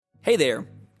Hey there,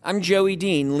 I'm Joey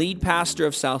Dean, lead pastor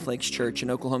of South Lakes Church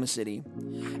in Oklahoma City.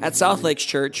 At South Lakes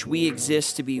Church, we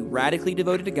exist to be radically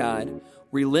devoted to God,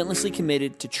 relentlessly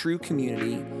committed to true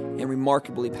community, and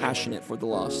remarkably passionate for the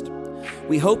lost.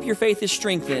 We hope your faith is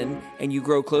strengthened and you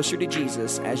grow closer to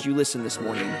Jesus as you listen this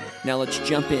morning. Now let's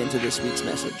jump into this week's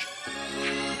message.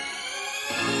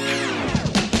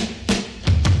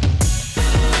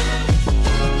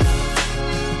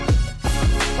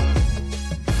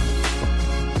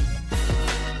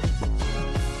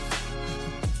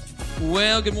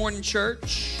 Well, good morning,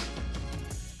 church.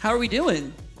 How are we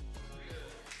doing?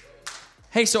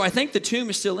 Hey, so I think the tomb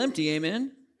is still empty,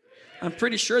 amen? I'm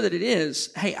pretty sure that it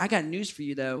is. Hey, I got news for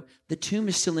you, though. The tomb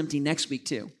is still empty next week,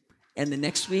 too. And the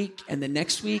next week, and the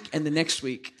next week, and the next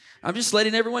week. I'm just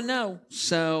letting everyone know.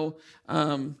 So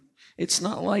it's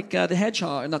not like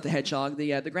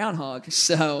the groundhog.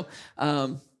 So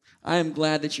I am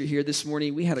glad that you're here this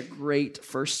morning. We had a great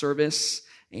first service.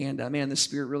 And man, the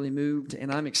Spirit really moved, and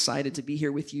I'm excited to be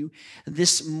here with you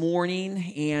this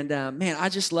morning. And man, I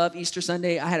just love Easter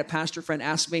Sunday. I had a pastor friend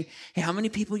ask me, hey, how many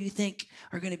people do you think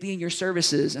are going to be in your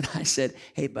services? And I said,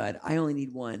 hey, bud, I only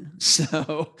need one.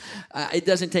 So it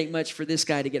doesn't take much for this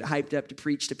guy to get hyped up to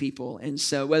preach to people. And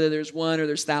so whether there's one or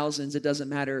there's thousands, it doesn't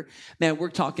matter. Man, we're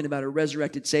talking about a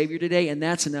resurrected Savior today, and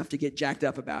that's enough to get jacked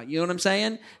up about. You know what I'm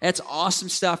saying? That's awesome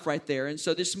stuff right there. And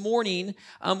so this morning,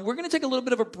 we're going to take a little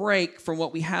bit of a break from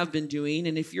what we have been doing.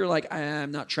 And if you're like,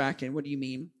 I'm not tracking, what do you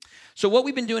mean? So what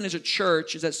we've been doing as a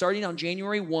church is that starting on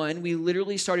January 1, we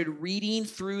literally started reading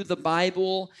through the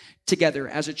Bible together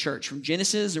as a church from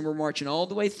Genesis, and we're marching all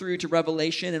the way through to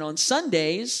Revelation. And on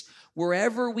Sundays,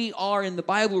 wherever we are in the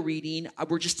Bible reading,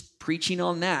 we're just preaching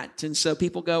on that. And so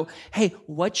people go, hey,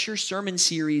 what's your sermon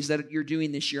series that you're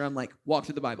doing this year? I'm like, walk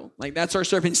through the Bible. Like, that's our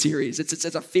sermon series. It's a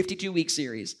 52-week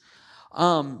series.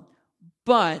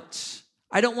 But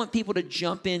I don't want people to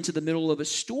jump into the middle of a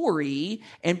story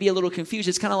and be a little confused.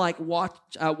 It's kind of like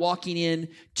walking in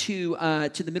to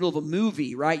the middle of a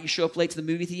movie, right? You show up late to the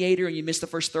movie theater and you miss the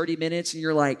first 30 minutes and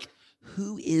you're like,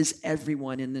 who is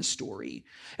everyone in this story?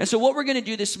 And so what we're going to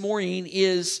do this morning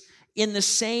is in the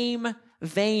same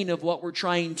vein of what we're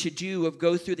trying to do of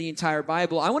go through the entire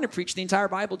Bible. I want to preach the entire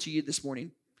Bible to you this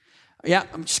morning. Yeah,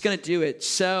 I'm just going to do it.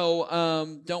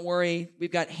 So don't worry.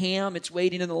 We've got ham. It's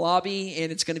waiting in the lobby,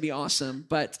 and it's going to be awesome.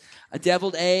 But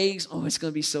deviled eggs, oh, it's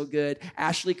going to be so good.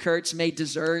 Ashley Kurtz made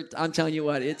dessert. I'm telling you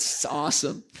what, it's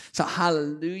awesome. So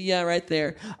hallelujah right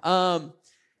there.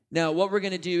 Now, what we're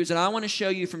going to do is that I want to show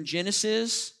you from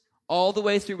Genesis all the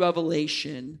way through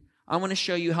Revelation. I want to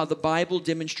show you how the Bible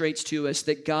demonstrates to us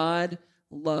that God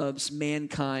loves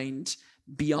mankind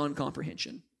beyond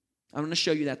comprehension. I'm going to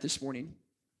show you that this morning.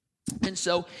 And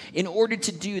so in order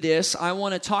to do this, I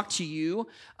want to talk to you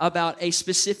about a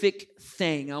specific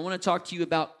thing. I want to talk to you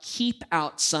about keep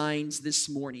out signs this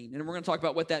morning. And we're going to talk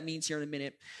about what that means here in a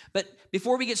minute. But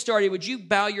before we get started, would you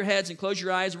bow your heads and close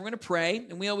your eyes? We're going to pray.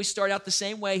 And we always start out the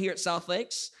same way here at South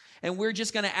Lakes. And we're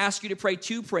just going to ask you to pray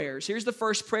two prayers. Here's the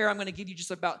first prayer. I'm going to give you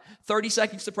just about 30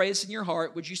 seconds to pray this in your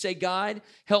heart. Would you say, God,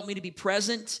 help me to be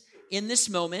present in this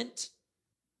moment?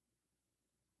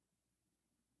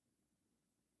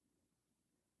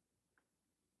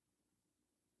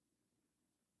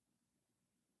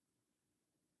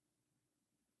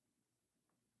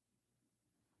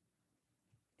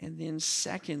 And then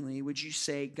secondly, would you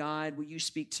say, God, will you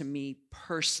speak to me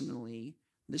personally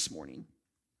this morning?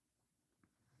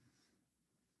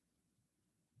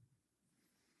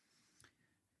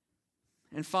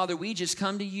 And Father, we just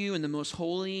come to you in the most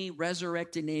holy,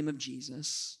 resurrected name of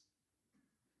Jesus.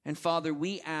 And Father,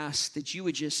 we ask that you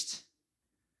would just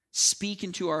speak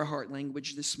into our heart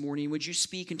language this morning. Would you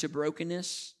speak into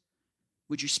brokenness?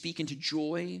 Would you speak into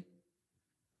joy?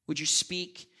 Would you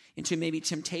speak into maybe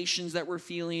temptations that we're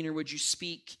feeling, or would you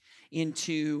speak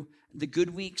into the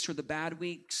good weeks or the bad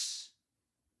weeks?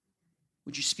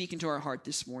 Would you speak into our heart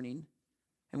this morning?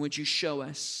 And would you show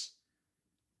us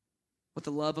what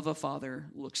the love of a father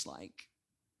looks like?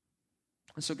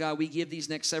 And so, God, we give these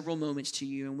next several moments to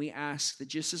you, and we ask that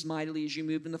just as mightily as you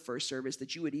moved in the first service,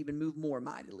 that you would even move more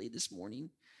mightily this morning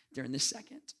during this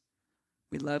second.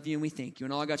 We love you and we thank you.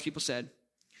 And all God's people said,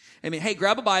 amen. Hey,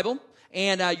 grab a Bible.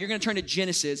 And you're going to turn to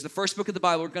Genesis, the first book of the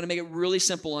Bible. We're going to make it really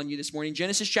simple on you this morning.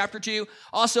 Genesis chapter 2.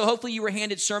 Also, hopefully you were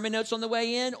handed sermon notes on the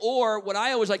way in. Or what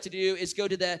I always like to do is go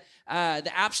to the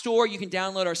App Store. You can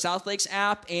download our South Lakes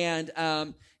app and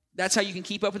That's how you can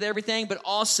keep up with everything, but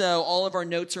also all of our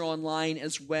notes are online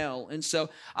as well. And so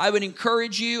I would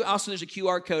encourage you, also there's a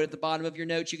QR code at the bottom of your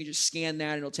notes. You can just scan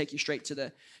that and it'll take you straight to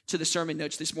the sermon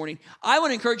notes this morning. I want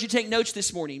to encourage you to take notes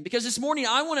this morning because this morning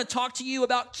I want to talk to you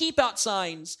about keep out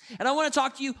signs. And I want to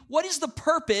talk to you, what is the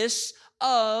purpose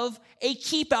of a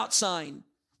keep out sign?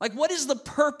 Like, what is the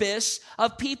purpose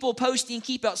of people posting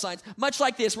keep out signs? Much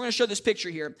like this, we're going to show this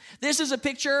picture here. This is a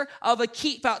picture of a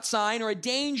keep out sign or a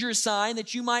danger sign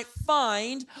that you might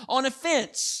find on a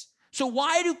fence. So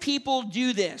why do people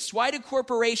do this? Why do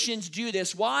corporations do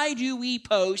this? Why do we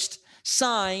post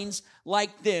signs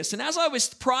like this? And as I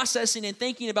was processing and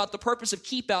thinking about the purpose of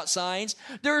keep out signs,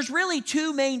 there's really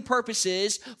two main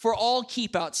purposes for all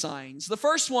keep out signs. The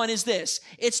first one is this.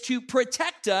 It's to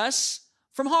protect us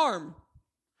from harm.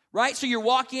 Right? So you're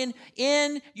walking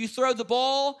in, you throw the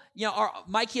ball. You know,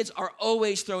 my kids are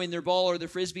always throwing their ball or their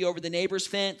frisbee over the neighbor's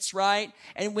fence, right?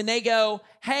 And when they go,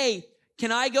 hey,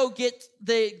 can I go get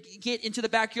into the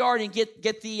backyard and get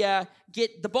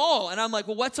the ball? And I'm like,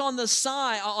 well, what's on the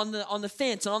sign on the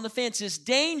fence? And on the fence is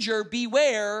danger,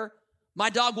 beware, my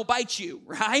dog will bite you,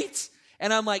 right?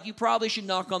 And I'm like, you probably should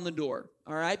knock on the door,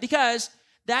 all right? Because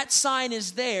that sign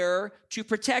is there to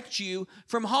protect you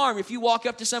from harm. If you walk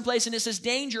up to someplace and it says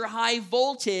danger, high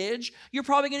voltage, you're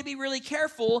probably going to be really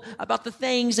careful about the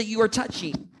things that you are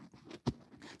touching.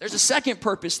 There's a second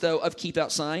purpose, though, of keep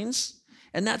out signs,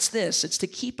 and that's this. It's to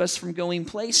keep us from going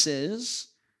places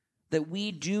that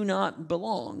we do not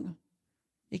belong.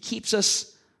 It keeps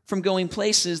us from going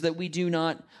places that we do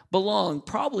not belong,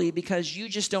 probably because you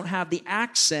just don't have the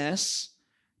access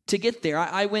to get there.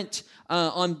 I went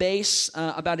on base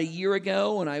about a year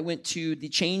ago, and I went to the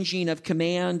changing of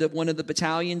command of one of the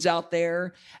battalions out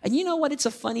there. And you know what? It's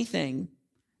a funny thing.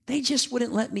 They just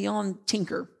wouldn't let me on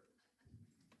Tinker.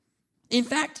 In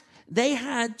fact, they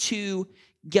had to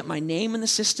get my name in the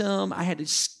system. I had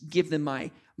to give them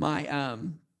my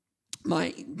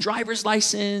driver's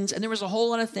license, and there was a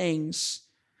whole lot of things.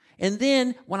 And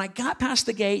then when I got past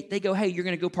the gate, they go, hey, you're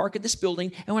going to go park at this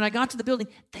building. And when I got to the building,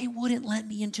 they wouldn't let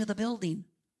me into the building.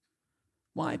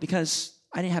 Why? Because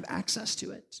I didn't have access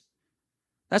to it.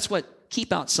 That's what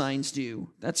keep out signs do.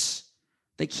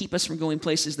 They keep us from going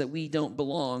places that we don't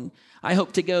belong. I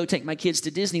hope to go take my kids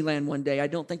to Disneyland one day. I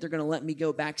don't think they're going to let me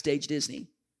go backstage Disney.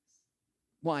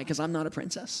 Why? Because I'm not a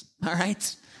princess, all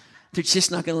right? They're just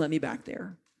not going to let me back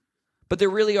there. But there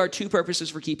really are two purposes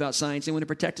for keep out signs. They want to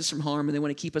protect us from harm, and they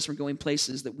want to keep us from going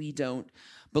places that we don't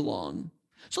belong.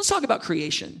 So let's talk about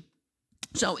creation.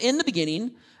 So in the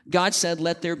beginning, God said,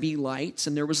 let there be light,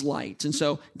 and there was light. And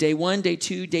so day 1, day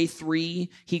 2, day 3,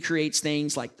 he creates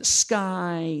things like the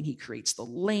sky, and he creates the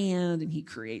land, and he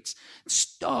creates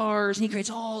stars, and he creates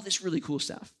all this really cool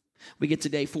stuff. We get to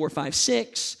day 4, 5,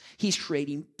 6. He's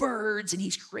creating birds, and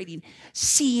he's creating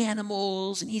sea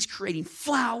animals, and he's creating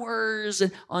flowers.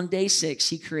 And on day 6,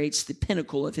 he creates the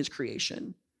pinnacle of his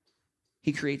creation.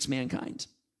 He creates mankind.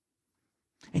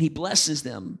 And he blesses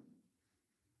them.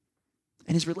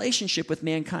 And his relationship with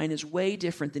mankind is way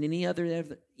different than any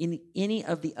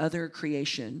of the other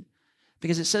creation.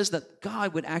 Because it says that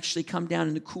God would actually come down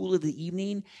in the cool of the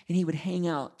evening, and he would hang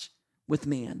out with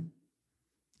man.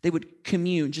 They would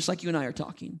commune, just like you and I are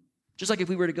talking. Just like if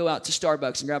we were to go out to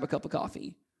Starbucks and grab a cup of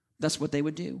coffee. That's what they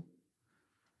would do.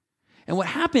 And what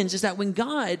happens is that when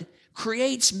God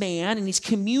creates man and he's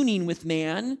communing with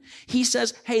man, he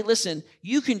says, hey, listen,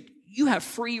 you have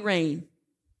free reign.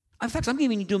 In fact, I'm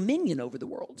giving you dominion over the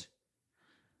world.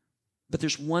 But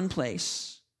there's one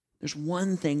place, there's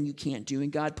one thing you can't do,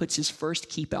 and God puts his first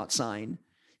keep out sign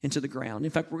into the ground.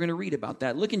 In fact, we're going to read about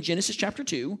that. Look in Genesis chapter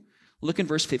 2, look in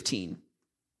verse 15.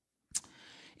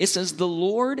 It says, the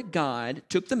Lord God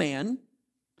took the man,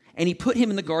 and he put him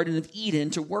in the Garden of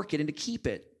Eden to work it and to keep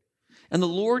it. And the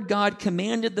Lord God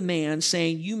commanded the man,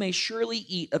 saying, you may surely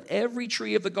eat of every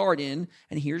tree of the garden,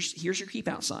 and here's your keep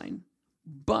out sign,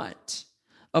 but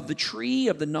of the tree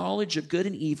of the knowledge of good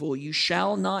and evil you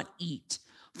shall not eat,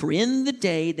 for in the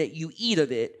day that you eat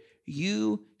of it,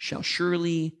 you shall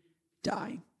surely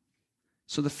die.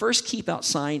 So the first keep out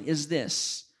sign is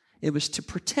this. It was to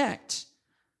protect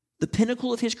the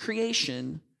pinnacle of his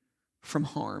creation from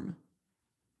harm.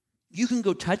 You can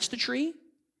go touch the tree.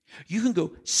 You can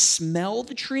go smell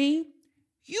the tree.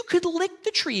 You could lick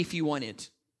the tree if you wanted.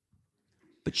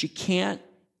 But you can't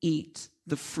eat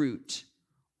the fruit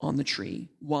on the tree.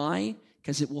 Why?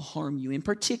 Because it will harm you. In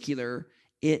particular,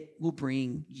 it will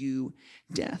bring you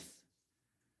death.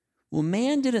 Well,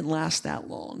 man didn't last that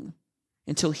long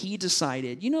until he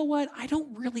decided, you know what? I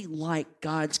don't really like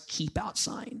God's keep out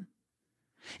sign.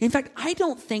 In fact, I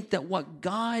don't think that what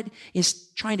God is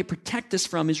trying to protect us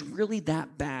from is really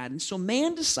that bad. And so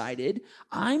man decided,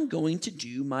 I'm going to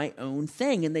do my own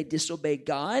thing. And they disobey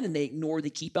God and they ignore the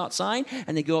keep out sign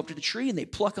and they go up to the tree and they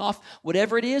pluck off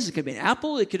whatever it is. It could have been an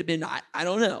apple. It could have been, I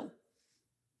don't know.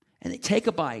 And they take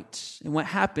a bite. And what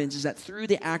happens is that through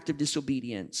the act of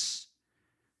disobedience,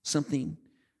 something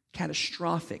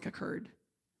catastrophic occurred.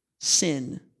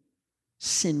 Sin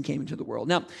came into the world.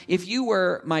 Now, if you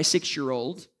were my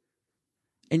 6-year-old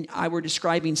and I were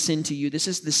describing sin to you, this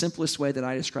is the simplest way that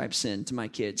I describe sin to my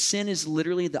kids. Sin is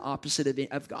literally the opposite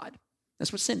of God.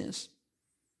 That's what sin is.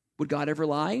 Would God ever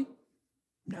lie?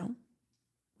 No.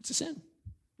 It's a sin.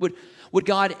 Would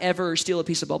God ever steal a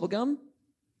piece of bubble gum?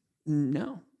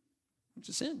 No. It's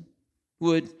a sin.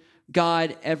 Would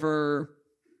God ever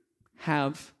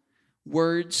have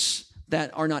words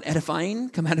that are not edifying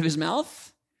come out of his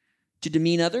mouth to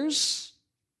demean others?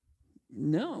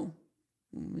 No.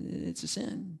 It's a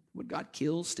sin. Would God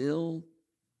kill, steal,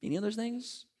 any of those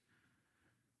things?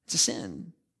 It's a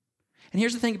sin. And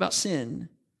here's the thing about sin.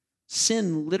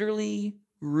 Sin literally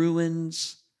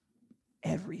ruins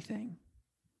everything.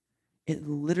 It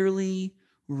literally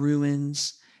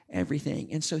ruins everything.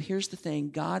 And so here's the thing.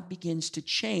 God begins to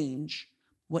change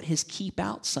what his keep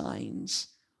out signs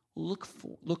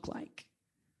look like.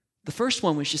 The first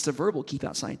one was just a verbal keep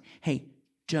out sign. Hey,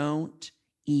 don't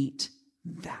eat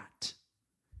that.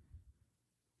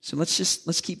 So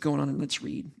let's keep going on and let's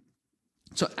read.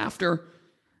 So after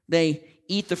they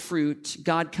eat the fruit,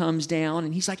 God comes down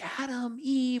and he's like, Adam,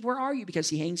 Eve, where are you? Because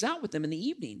he hangs out with them in the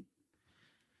evening.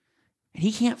 And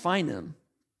he can't find them.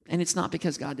 And it's not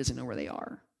because God doesn't know where they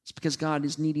are. It's because God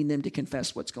is needing them to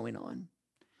confess what's going on.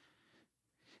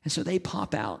 And so they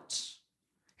pop out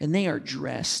and they are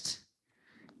dressed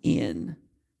in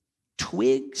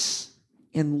twigs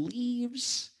and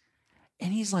leaves.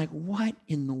 And he's like, what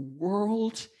in the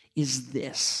world is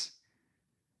this?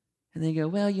 And they go,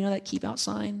 well, you know that keep out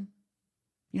sign?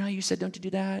 You know how you said don't do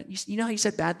that? You know how you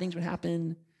said bad things would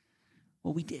happen?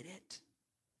 Well, we did it.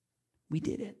 We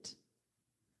did it.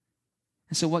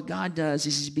 And so what God does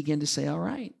is he begins to say, all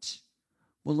right,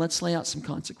 well, let's lay out some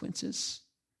consequences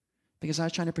because I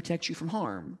was trying to protect you from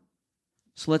harm.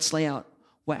 So let's lay out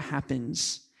what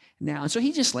happens now. And so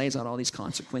he just lays out all these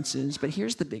consequences, but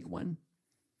here's the big one.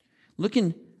 Look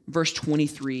in verse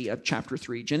 23 of chapter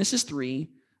 3, Genesis 3,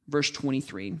 verse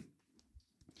 23.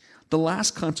 The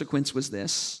last consequence was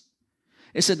this.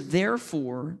 It said,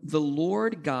 therefore, the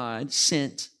Lord God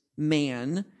sent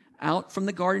man out from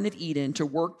the Garden of Eden to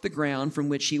work the ground from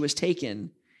which he was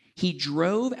taken. He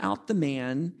drove out the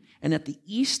man, and at the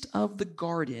east of the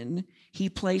garden, he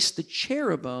placed the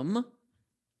cherubim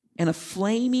and a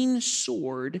flaming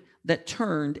sword that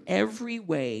turned every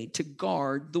way to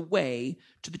guard the way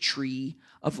to the tree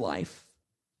of life.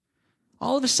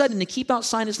 All of a sudden, the keep out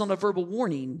sign is not a verbal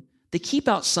warning. The keep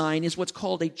out sign is what's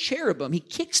called a cherubim. He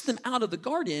kicks them out of the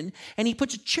garden and he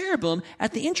puts a cherubim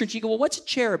at the entrance. You go, well, what's a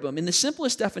cherubim? In the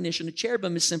simplest definition, a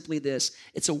cherubim is simply this.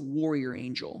 It's a warrior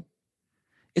angel.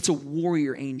 It's a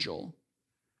warrior angel.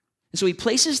 And so he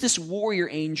places this warrior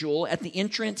angel at the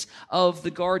entrance of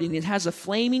the garden. It has a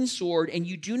flaming sword, and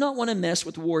you do not want to mess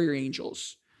with warrior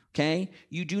angels, okay?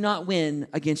 You do not win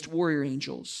against warrior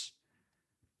angels.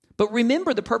 But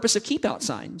remember the purpose of keep out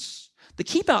signs. The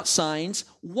keep out signs,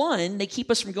 one, they keep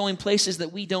us from going places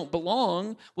that we don't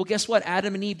belong. Well, guess what?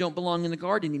 Adam and Eve don't belong in the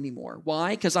garden anymore.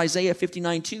 Why? Because Isaiah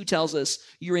 59:2 tells us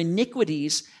your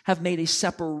iniquities have made a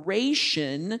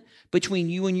separation between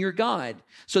you and your God.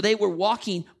 So they were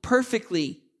walking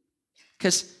perfectly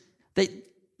because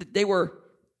there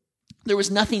was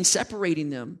nothing separating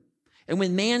them. And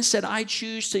when man said, I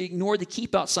choose to ignore the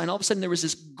keep out sign, all of a sudden there was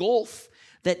this gulf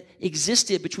that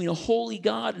existed between a holy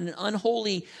God and an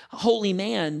unholy holy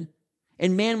man.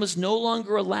 And man was no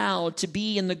longer allowed to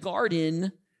be in the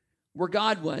garden where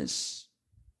God was.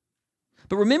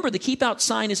 But remember, the keep out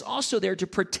sign is also there to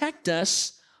protect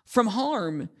us from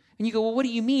harm. And you go, well, what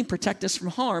do you mean protect us from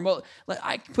harm? Well,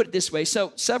 I can put it this way.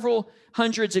 So several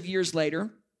hundreds of years later,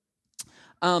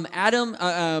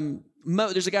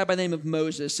 there's a guy by the name of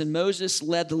Moses, and Moses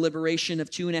led the liberation of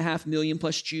 2.5 million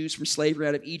plus Jews from slavery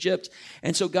out of Egypt.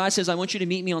 And so God says, I want you to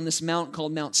meet me on this mountain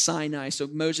called Mount Sinai. So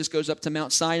Moses goes up to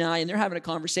Mount Sinai, and they're having a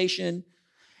conversation.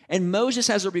 And Moses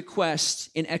has a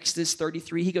request in Exodus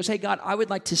 33. He goes, hey, God, I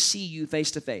would like to see you face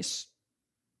to face.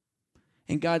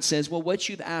 And God says, well, what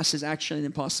you've asked is actually an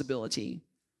impossibility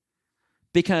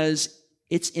because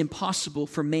it's impossible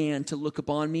for man to look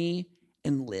upon me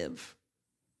and live.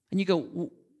 And you go, well,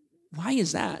 why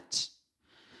is that?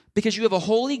 Because you have a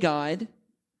holy God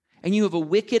and you have a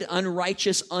wicked,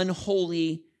 unrighteous,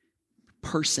 unholy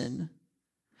person.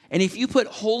 And if you put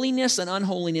holiness and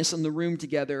unholiness in the room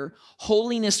together,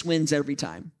 holiness wins every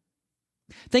time.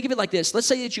 Think of it like this. Let's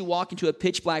say that you walk into a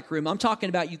pitch black room. I'm talking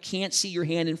about you can't see your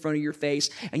hand in front of your face,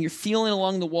 and you're feeling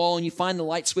along the wall, and you find the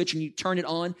light switch, and you turn it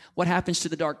on. What happens to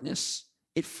the darkness?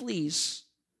 It flees.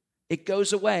 It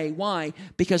goes away. Why?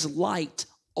 Because light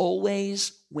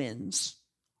always wins.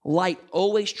 Light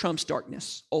always trumps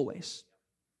darkness. Always.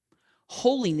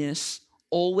 Holiness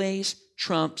always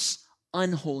trumps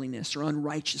unholiness or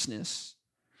unrighteousness.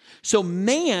 So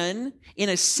man in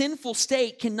a sinful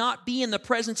state cannot be in the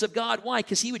presence of God. Why?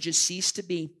 Because he would just cease to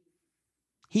be.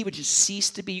 He would just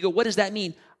cease to be. You go, what does that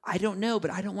mean? I don't know,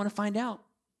 but I don't want to find out.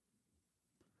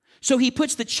 So he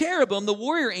puts the cherubim, the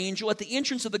warrior angel, at the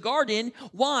entrance of the garden.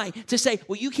 Why? To say,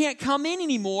 well, you can't come in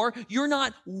anymore. You're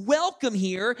not welcome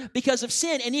here because of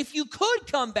sin. And if you could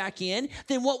come back in,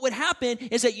 then what would happen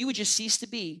is that you would just cease to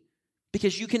be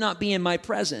because you cannot be in my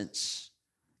presence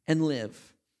and live.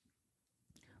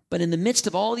 But in the midst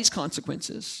of all these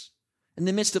consequences, in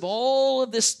the midst of all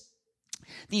of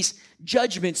these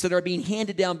judgments that are being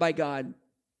handed down by God,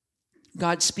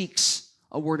 God speaks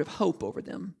a word of hope over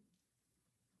them.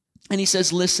 And he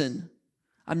says, listen,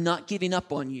 I'm not giving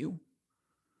up on you.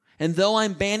 And though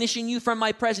I'm banishing you from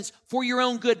my presence, for your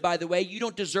own good, by the way, you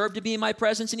don't deserve to be in my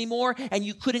presence anymore, and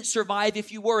you couldn't survive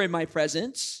if you were in my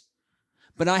presence.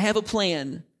 But I have a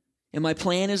plan, and my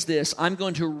plan is this. I'm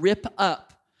going to rip up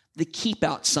the keep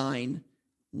out sign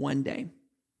one day.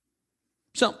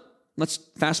 So let's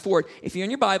fast forward. If you're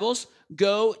in your Bibles,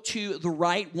 go to the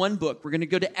right one book. We're going to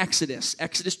go to Exodus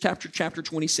chapter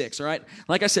 26, all right?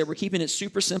 Like I said, we're keeping it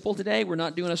super simple today. We're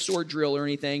not doing a sword drill or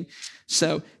anything.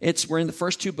 So we're in the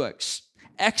first two books.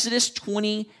 Exodus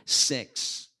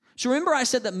 26. So remember I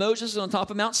said that Moses is on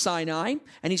top of Mount Sinai,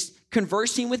 and he's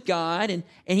conversing with God, and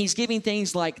he's giving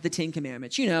things like the 10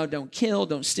 Commandments. Don't kill,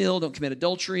 don't steal, don't commit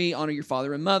adultery, honor your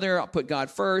father and mother, I'll put God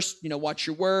first, watch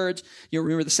your words,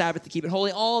 remember the Sabbath to keep it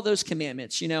holy, all those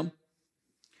commandments,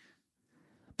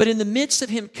 But in the midst of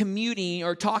him communing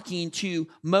or talking to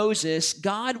Moses,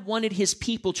 God wanted his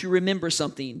people to remember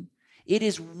something. It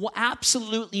is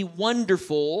absolutely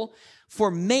wonderful for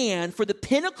man, for the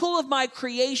pinnacle of my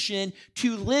creation,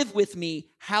 to live with me.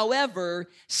 However,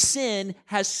 sin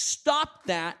has stopped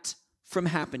that from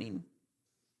happening.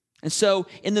 And so,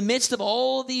 in the midst of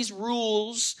all these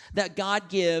rules that God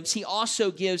gives, he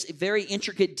also gives very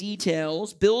intricate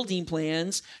details, building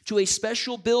plans to a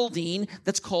special building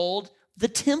that's called the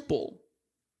temple.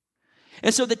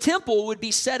 And so the temple would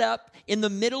be set up in the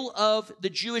middle of the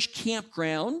Jewish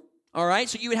campground. All right,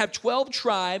 so you would have 12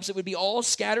 tribes that would be all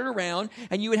scattered around,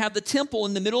 and you would have the temple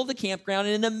in the middle of the campground,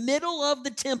 and in the middle of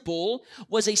the temple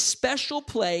was a special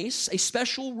place, a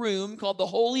special room called the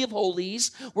Holy of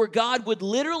Holies, where God would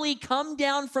literally come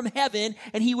down from heaven,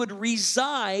 and he would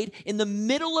reside in the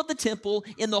middle of the temple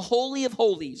in the Holy of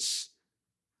Holies.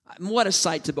 What a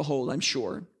sight to behold, I'm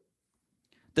sure.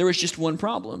 There was just one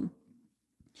problem.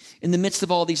 In the midst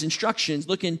of all these instructions,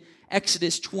 look in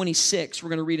Exodus 26, we're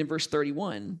going to read in verse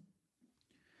 31.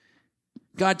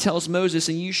 God tells Moses,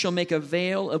 and you shall make a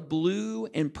veil of blue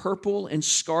and purple and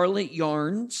scarlet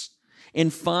yarns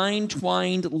and fine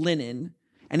twined linen,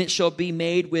 and it shall be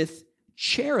made with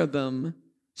cherubim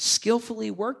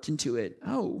skillfully worked into it.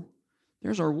 Oh,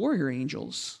 there's our warrior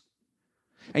angels.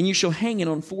 And you shall hang it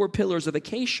on 4 pillars of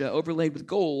acacia overlaid with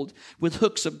gold, with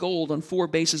hooks of gold on 4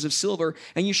 bases of silver.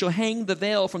 And you shall hang the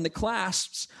veil from the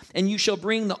clasps, and you shall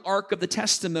bring the ark of the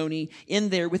testimony in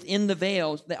there within the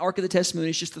veil. The ark of the testimony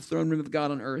is just the throne room of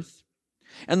God on earth.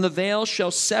 And the veil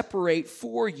shall separate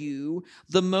for you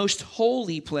the most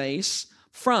holy place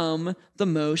from the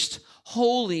most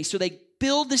holy. So they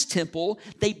build this temple.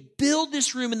 They build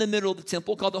this room in the middle of the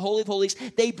temple called the Holy of Holies.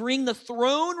 They bring the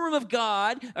throne room of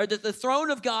God, or the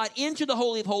throne of God, into the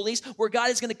Holy of Holies, where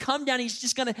God is going to come down. He's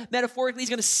just going to, metaphorically, he's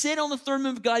going to sit on the throne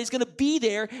room of God. He's going to be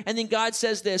there. And then God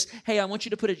says this, hey, I want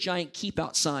you to put a giant keep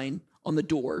out sign on the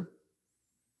door.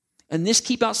 And this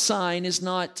keep out sign is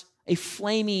not a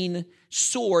flaming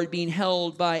sword being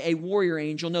held by a warrior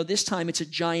angel. No, this time it's a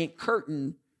giant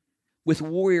curtain with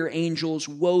warrior angels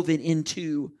woven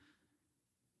into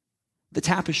the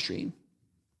tapestry.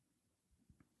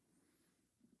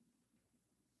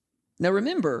 Now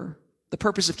remember, the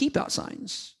purpose of keep out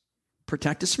signs: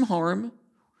 protect us from harm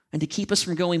and to keep us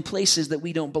from going places that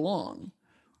we don't belong.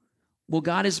 Well,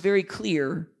 God is very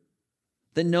clear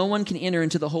that no one can enter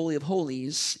into the Holy of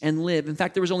Holies and live. In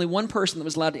fact, there was only one person that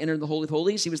was allowed to enter the Holy of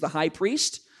Holies. He was the high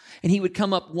priest, and he would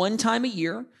come up one time a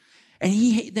year.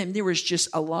 And then there was just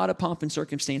a lot of pomp and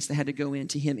circumstance that had to go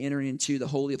into him entering into the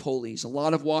Holy of Holies. A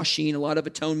lot of washing, a lot of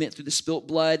atonement through the spilt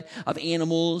blood of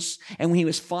animals. And when he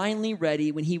was finally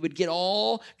ready, when he would get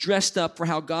all dressed up for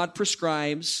how God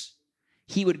prescribes,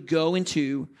 he would go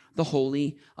into the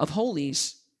Holy of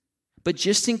Holies. But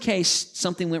just in case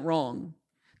something went wrong,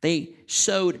 they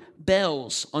sewed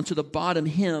bells onto the bottom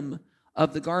hem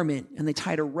of the garment, and they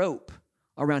tied a rope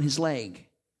around his leg.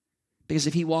 Because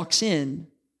if he walks in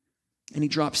and he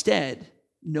drops dead,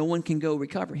 no one can go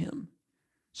recover him,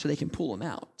 so they can pull him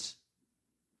out.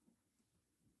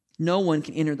 No one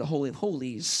can enter the Holy of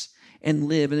Holies and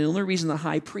live. And the only reason the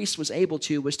high priest was able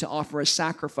to was to offer a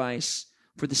sacrifice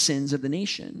for the sins of the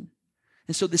nation.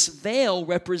 And so this veil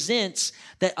represents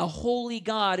that a holy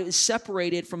God is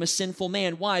separated from a sinful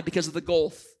man. Why? Because of the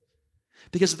gulf.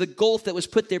 Because of the gulf that was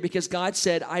put there, because God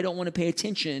said, I don't want to pay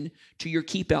attention to your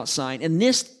keep out sign. And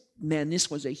this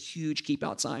was a huge keep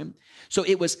out sign. So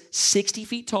it was 60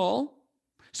 feet tall.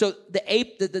 So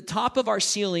the top of our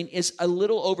ceiling is a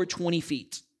little over 20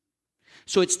 feet.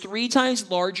 So it's 3 times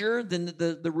larger than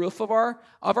the roof of our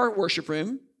worship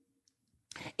room.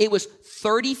 It was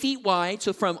 30 feet wide.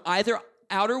 So from either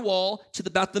outer wall to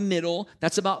about the middle,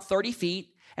 that's about 30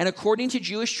 feet. And according to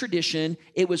Jewish tradition,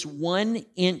 it was 1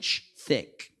 inch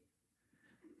thick.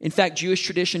 In fact, Jewish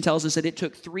tradition tells us that it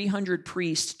took 300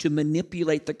 priests to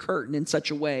manipulate the curtain in such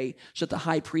a way so that the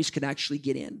high priest could actually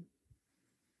get in.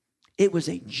 It was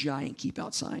a giant keep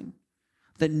out sign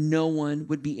that no one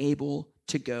would be able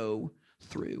to go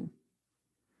through.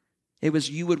 It was,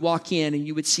 you would walk in and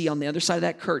you would see on the other side of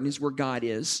that curtain is where God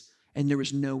is, and there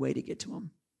was no way to get to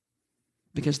him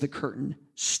because the curtain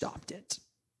stopped it.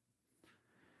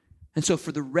 And so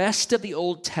for the rest of the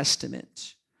Old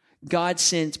Testament, God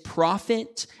sends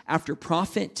prophet after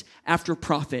prophet after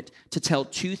prophet to tell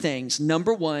 2 things.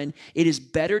 Number 1, it is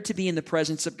better to be in the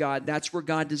presence of God. That's where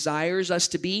God desires us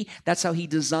to be. That's how he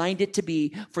designed it to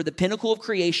be, for the pinnacle of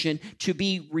creation to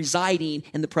be residing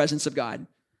in the presence of God.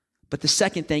 But the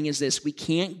second thing is this: we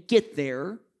can't get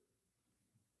there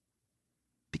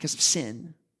because of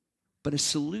sin, but a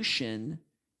solution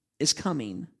is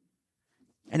coming.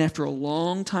 And after a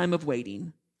long time of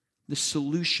waiting, the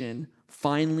solution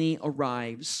finally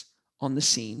arrives on the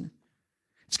scene.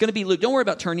 It's going to be Luke. Don't worry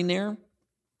about turning there.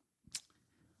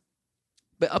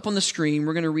 But up on the screen,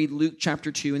 we're going to read Luke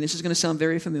chapter 2, and this is going to sound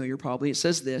very familiar probably. It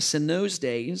says this: in those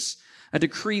days, a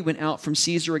decree went out from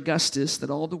Caesar Augustus that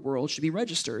all the world should be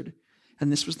registered.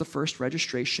 And this was the first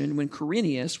registration when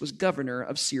Quirinius was governor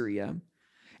of Syria.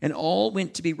 And all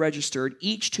went to be registered,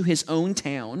 each to his own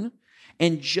town.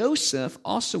 And Joseph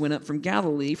also went up from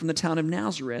Galilee, from the town of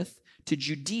Nazareth, to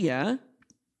Judea,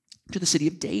 to the city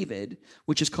of David,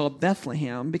 which is called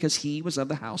Bethlehem, because he was of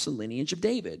the house and lineage of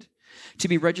David, to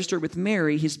be registered with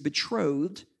Mary, his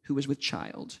betrothed, who was with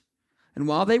child. And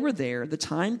while they were there, the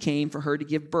time came for her to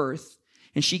give birth.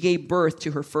 And she gave birth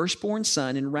to her firstborn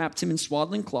son and wrapped him in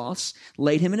swaddling cloths,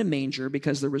 laid him in a manger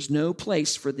because there was no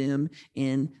place for them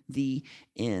in the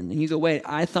inn. And you go, wait,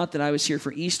 I thought that I was here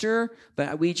for Easter,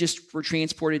 but we just were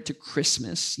transported to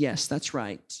Christmas. Yes, that's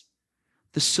right.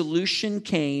 The solution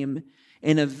came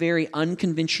in a very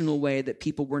unconventional way that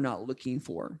people were not looking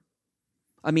for.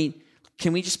 I mean,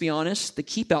 can we just be honest? The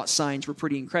keep out signs were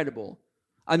pretty incredible.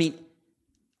 I mean,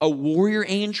 a warrior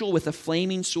angel with a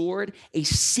flaming sword, a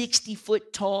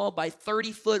 60-foot tall by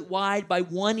 30-foot wide by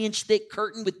 1 inch thick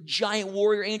curtain with giant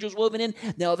warrior angels woven in.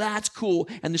 Now that's cool.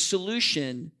 And the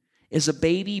solution is a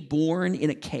baby born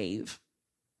in a cave.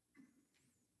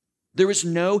 There was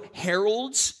no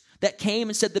heralds that came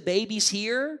and said the baby's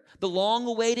here. The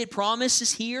long-awaited promise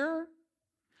is here.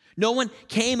 No one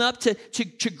came up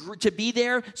to be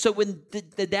there so when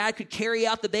the dad could carry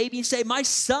out the baby and say, my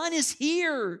son is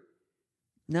here.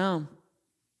 No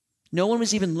one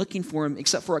was even looking for him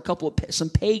except for some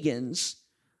pagans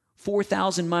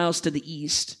 4,000 miles to the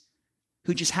east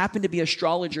who just happened to be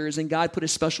astrologers, and God put a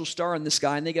special star in the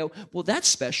sky, and they go, well, that's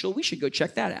special. We should go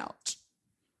check that out.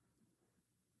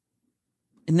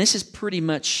 And this is pretty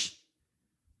much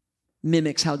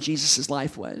mimics how Jesus'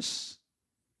 life was.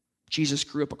 Jesus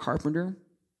grew up a carpenter,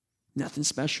 nothing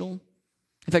special.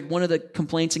 In fact, one of the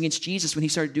complaints against Jesus when he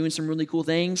started doing some really cool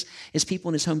things is people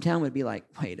in his hometown would be like,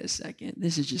 wait a second,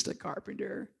 this is just a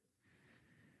carpenter.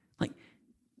 Like,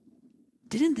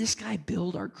 didn't this guy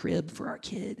build our crib for our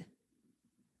kid?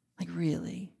 Like,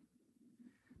 really?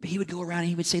 But he would go around and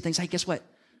he would say things like, guess what?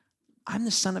 I'm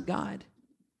the Son of God.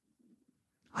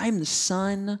 I am the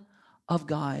Son of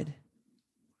God.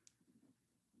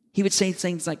 He would say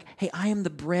things like, hey, I am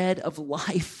the bread of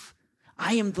life.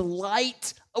 I am the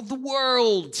light of the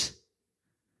world.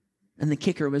 And the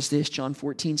kicker was this, John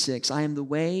 14:6. I am the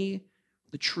way,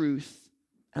 the truth,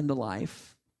 and the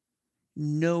life.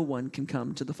 No one can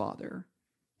come to the Father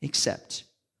except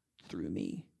through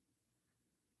me.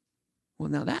 Well,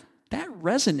 now that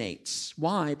resonates.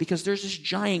 Why? Because there's this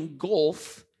giant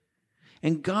gulf,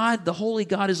 and God, the holy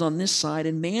God, is on this side,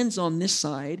 and man's on this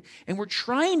side, and we're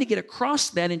trying to get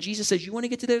across that, and Jesus says, you want to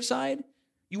get to the other side?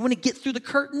 You want to get through the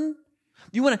curtain?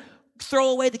 You want to throw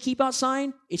away the keep out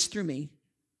sign? It's through me.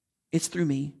 It's through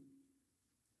me.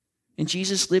 And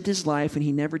Jesus lived his life, and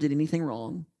he never did anything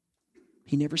wrong.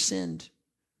 He never sinned.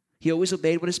 He always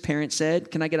obeyed what his parents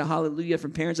said. Can I get a hallelujah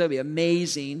from parents? That would be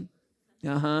amazing.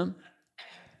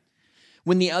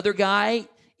 When the other guy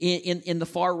in the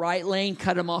far right lane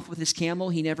cut him off with his camel,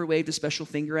 he never waved a special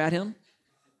finger at him.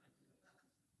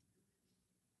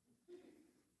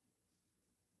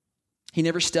 He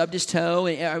never stubbed his toe.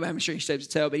 I'm sure he stubbed his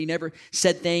toe, but he never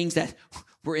said things that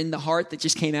were in the heart that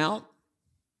just came out.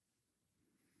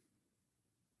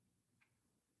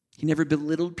 He never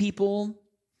belittled people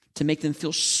to make them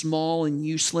feel small and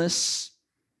useless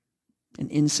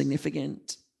and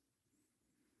insignificant.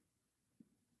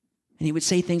 And he would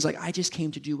say things like, I just came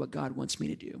to do what God wants me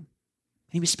to do. And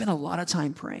he would spend a lot of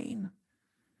time praying. And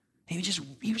he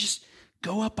would just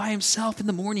go up by himself in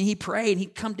the morning. He'd pray and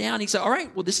he'd come down. And he'd say, all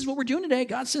right, well, this is what we're doing today.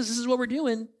 God says this is what we're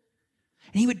doing. And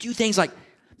he would do things like,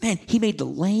 man, he made the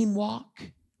lame walk.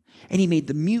 And he made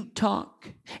the mute talk.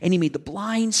 And he made the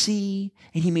blind see.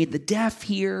 And he made the deaf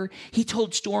hear. He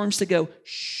told storms to go,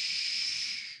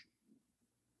 shh.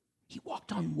 He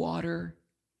walked on water.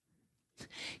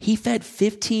 He fed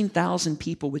 15,000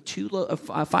 people with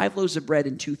 5 loaves of bread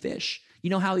and 2 fish. You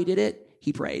know how he did it?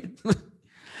 He prayed.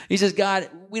 He says, God,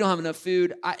 we don't have enough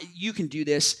food. You can do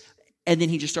this. And then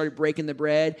he just started breaking the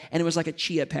bread, and it was like a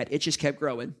chia pet. It just kept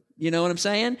growing. You know what I'm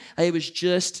saying? It was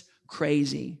just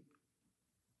crazy.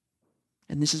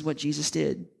 And this is what Jesus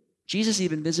did. Jesus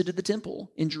even visited the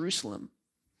temple in Jerusalem,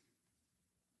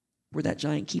 where that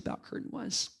giant keep-out curtain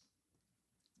was.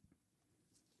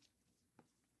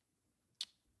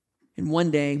 And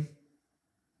one day,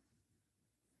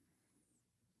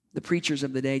 the preachers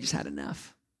of the day just had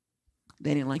enough.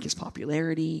 They didn't like his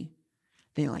popularity.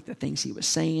 They didn't like the things he was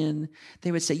saying.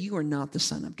 They would say, you are not the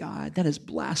Son of God. That is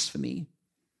blasphemy.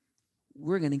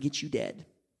 We're going to get you dead.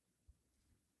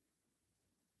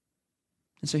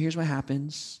 And so here's what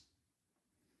happens.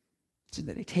 So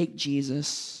that they take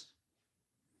Jesus.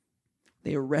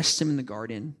 They arrest him in the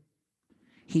garden.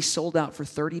 He's sold out for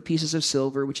 30 pieces of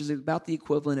silver, which is about the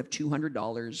equivalent of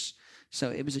 $200. So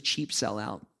it was a cheap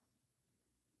sellout.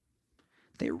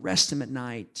 They arrest him at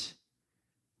night.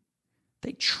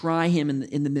 They try him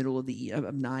in the middle of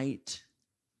night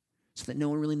so that no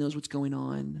one really knows what's going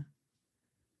on.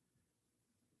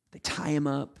 They tie him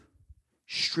up,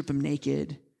 strip him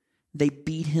naked. They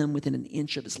beat him within an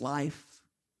inch of his life.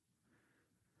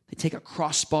 They take a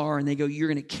crossbar and they go, you're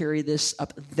going to carry this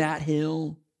up that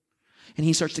hill. And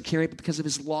he starts to carry it, but because of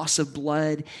his loss of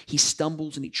blood, he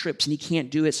stumbles and he trips and he can't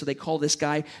do it. So they call this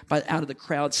guy out of the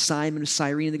crowd, Simon of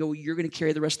Cyrene. And they go, well, you're going to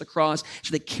carry the rest of the cross.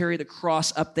 So they carry the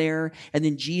cross up there. And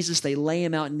then Jesus, they lay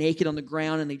him out naked on the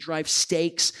ground and they drive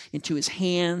stakes into his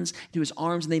hands, into his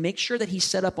arms. And they make sure that he's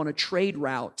set up on a trade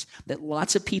route that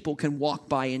lots of people can walk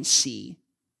by and see.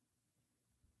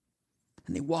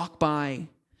 And they walk by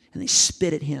and they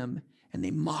spit at him and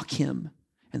they mock him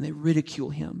and they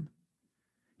ridicule him.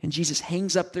 And Jesus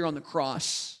hangs up there on the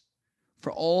cross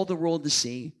for all the world to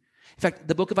see. In fact,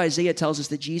 the book of Isaiah tells us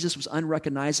that Jesus was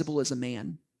unrecognizable as a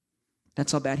man.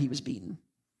 That's how bad he was beaten.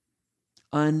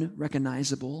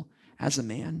 Unrecognizable as a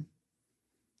man.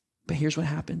 But here's what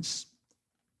happens.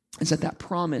 It's that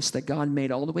promise that God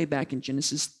made all the way back in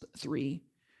Genesis 3,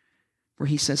 where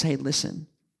he says, hey, listen,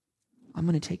 I'm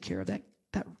going to take care of that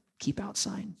keep out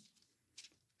sign.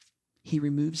 He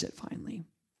removes it finally.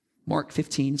 Mark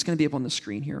 15, it's going to be up on the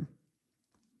screen here.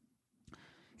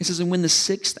 It says, and when the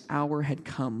 6th hour had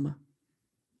come,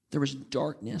 there was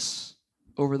darkness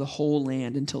over the whole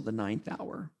land until the 9th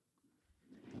hour.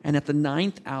 And at the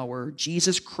 9th hour,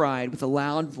 Jesus cried with a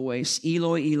loud voice,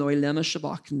 Eloi, Eloi, lema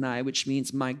sabachthani, which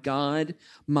means, my God,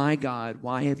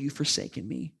 why have you forsaken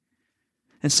me?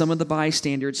 And some of the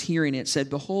bystanders hearing it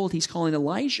said, behold, he's calling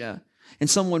Elijah. And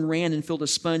someone ran and filled a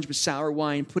sponge with sour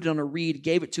wine, put it on a reed,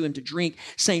 gave it to him to drink,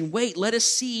 saying, wait, let us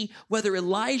see whether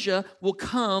Elijah will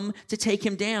come to take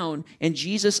him down. And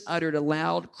Jesus uttered a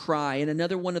loud cry. And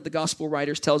another one of the gospel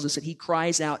writers tells us that he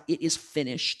cries out, it is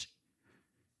finished.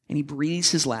 And he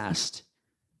breathes his last.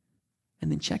 And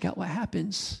then check out what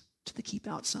happens to the keep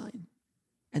out sign.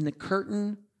 And the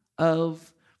curtain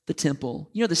of the temple,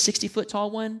 you know the 60-foot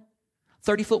tall one,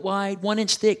 30-foot wide, 1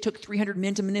 inch thick, took 300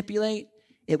 men to manipulate.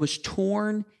 It was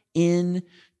torn in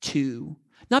two.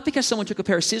 Not because someone took a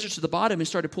pair of scissors to the bottom and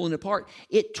started pulling it apart.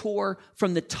 It tore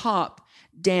from the top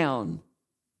down.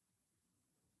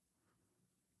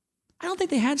 I don't think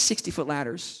they had 60-foot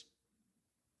ladders.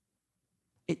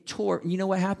 It tore. And you know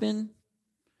what happened?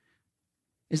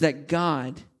 Is that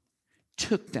God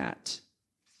took that.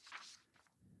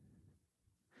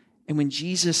 And when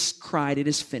Jesus cried, "It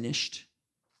is finished,"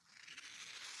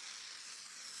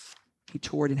 he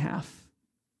tore it in half.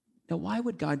 Now, why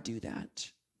would God do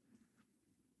that?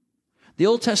 The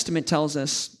Old Testament tells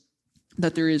us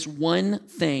that there is one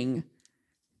thing,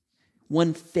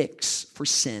 one fix for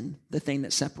sin, the thing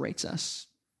that separates us,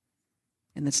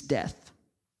 and that's death.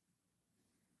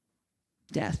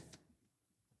 Death.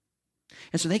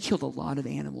 And so they killed a lot of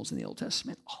animals in the Old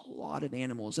Testament, a lot of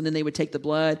animals. And then they would take the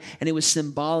blood, and it would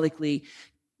symbolically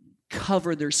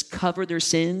cover their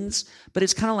sins. But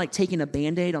it's kind of like taking a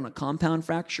Band-Aid on a compound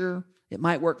fracture. It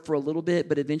might work for a little bit,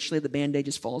 but eventually the Band-Aid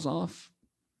just falls off.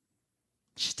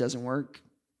 It just doesn't work.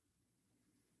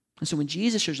 And so when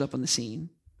Jesus shows up on the scene,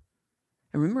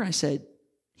 and remember I said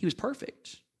he was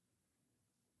perfect.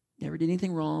 Never did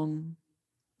anything wrong.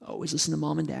 Always listened to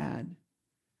mom and dad.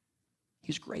 He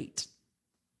was great.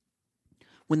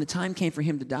 When the time came for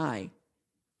him to die,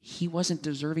 he wasn't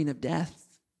deserving of death.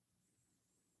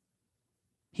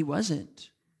 He wasn't.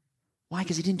 Why?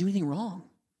 Because he didn't do anything wrong.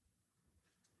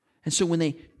 And so when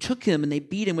they took him and they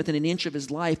beat him within an inch of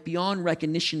his life, beyond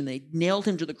recognition, and they nailed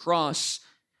him to the cross,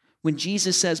 when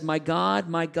Jesus says, my God,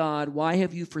 why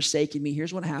have you forsaken me?"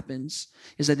 Here's what happens,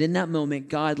 is that in that moment,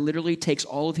 God literally takes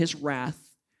all of his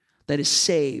wrath that is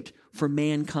saved for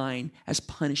mankind as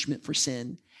punishment for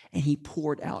sin, and he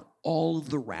poured out all of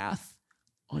the wrath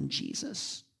on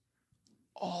Jesus.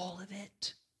 All of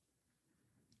it.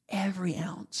 Every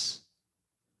ounce.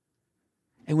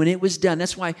 And when it was done,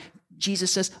 that's why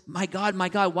Jesus says, my God,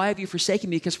 why have you forsaken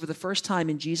me?" Because for the first time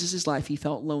in Jesus' life, he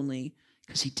felt lonely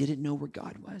because he didn't know where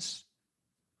God was.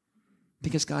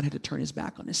 Because God had to turn his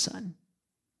back on his son.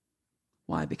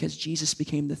 Why? Because Jesus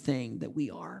became the thing that we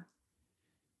are.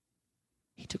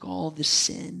 He took all this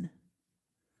sin.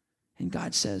 And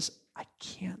God says, I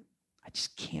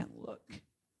just can't look.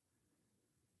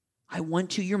 I want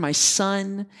to. You're my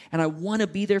son, and I want to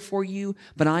be there for you,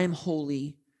 but I am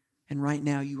holy, and right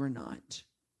now you are not.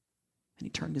 And he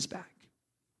turned his back.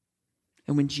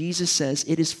 And when Jesus says,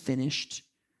 "It is finished,"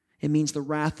 it means the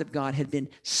wrath of God had been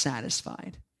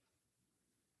satisfied.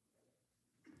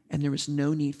 And there was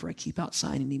no need for a keep-out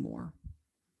sign anymore.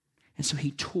 And so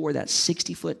he tore that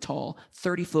 60-foot tall,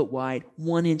 30-foot wide,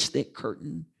 1-inch thick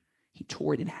curtain. He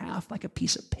tore it in half like a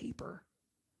piece of paper.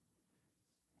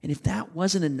 And if that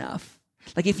wasn't enough,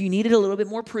 like if you needed a little bit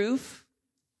more proof,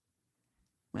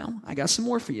 well, I got some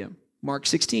more for you. Mark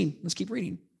 16, let's keep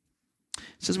reading. It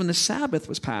says, when the Sabbath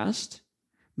was passed,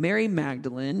 Mary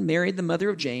Magdalene, Mary the mother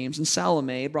of James, and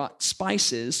Salome brought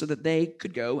spices so that they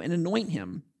could go and anoint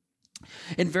him.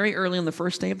 And very early on the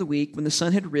first day of the week, when the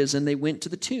sun had risen, they went to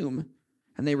the tomb.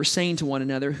 And they were saying to one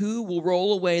another, "Who will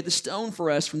roll away the stone for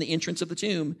us from the entrance of the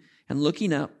tomb?" And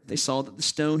looking up, they saw that the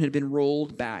stone had been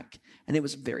rolled back, and it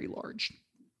was very large.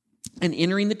 And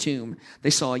entering the tomb, they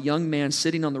saw a young man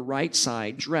sitting on the right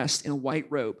side, dressed in a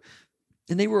white robe.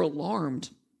 And they were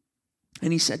alarmed.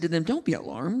 And he said to them, "Don't be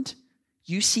alarmed.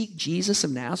 You seek Jesus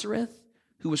of Nazareth,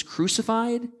 who was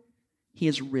crucified? He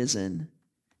is risen.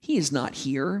 He is not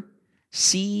here.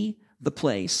 See the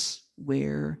place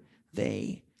where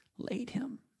they laid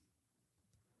him."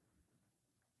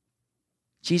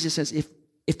 Jesus says,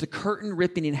 if the curtain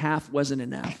ripping in half wasn't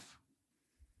enough,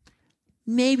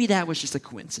 maybe that was just a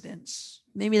coincidence.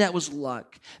 Maybe that was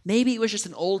luck. Maybe it was just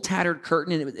an old tattered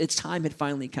curtain and its time had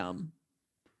finally come.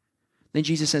 Then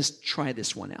Jesus says, "Try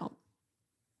this one out."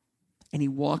 And he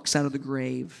walks out of the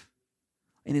grave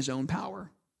in his own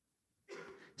power,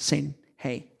 saying,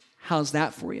 "Hey, how's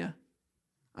that for you?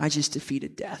 I just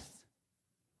defeated death.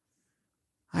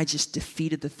 I just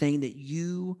defeated the thing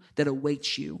that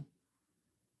awaits you.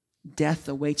 Death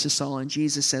awaits us all." And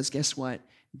Jesus says, guess what?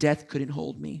 Death couldn't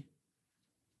hold me.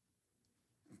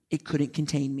 It couldn't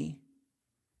contain me.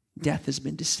 Death has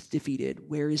been defeated.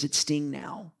 Where is its sting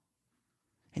now?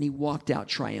 And he walked out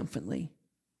triumphantly,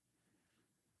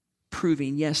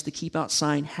 proving, yes, the keep out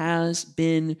sign has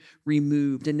been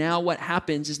removed. And now what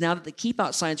happens is, now that the keep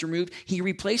out sign's removed, he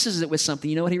replaces it with something.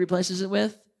 You know what he replaces it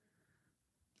with?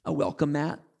 A welcome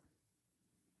mat.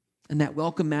 And that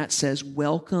welcome mat says,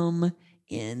 "Welcome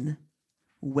in."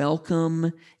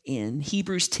 Welcome in.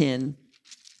 Hebrews 10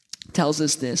 tells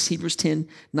us this. Hebrews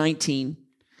 10:19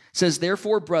 says,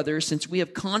 "Therefore, brothers, since we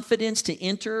have confidence to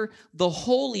enter the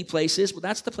holy places," well,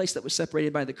 that's the place that was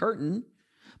separated by the curtain,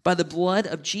 by the blood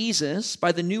of Jesus,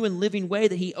 by the new and living way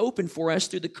that he opened for us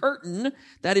through the curtain,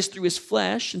 that is through his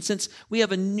flesh. And since we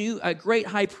have a great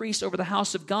high priest over the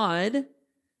house of God,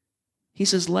 he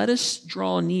says, let us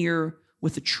draw near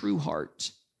with a true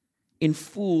heart, in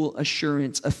full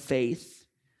assurance of faith,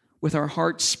 with our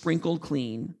hearts sprinkled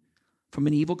clean from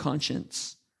an evil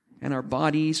conscience and our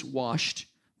bodies washed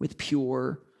with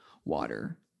pure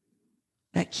water.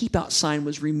 That keep out sign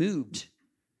was removed.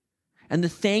 And the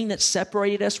thing that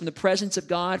separated us from the presence of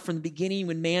God from the beginning,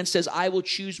 when man says, I will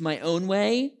choose my own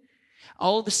way,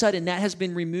 all of a sudden that has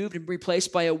been removed and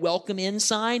replaced by a welcome in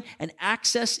sign, and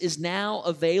access is now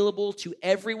available to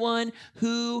everyone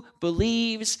who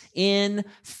believes in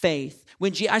faith.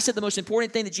 I said the most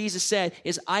important thing that Jesus said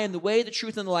is, I am the way, the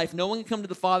truth, and the life. No one can come to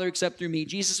the Father except through me.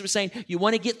 Jesus was saying, you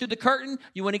want to get through the curtain?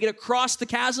 You want to get across the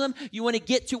chasm? You want to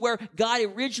get to where God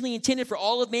originally intended for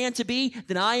all of man to be?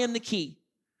 Then I am the key.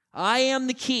 I am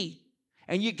the key.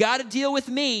 And you got to deal with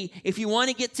me if you want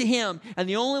to get to him. And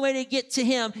the only way to get to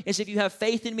him is if you have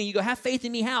faith in me. You go, have faith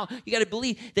in me how? You got to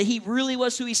believe that he really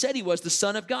was who he said he was, the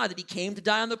Son of God, that he came to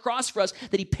die on the cross for us,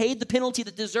 that he paid the penalty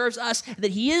that deserves us, and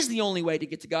that he is the only way to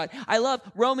get to God. I love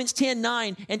Romans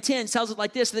 10:9-10 tells it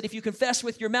like this, that if you confess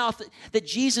with your mouth that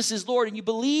Jesus is Lord and you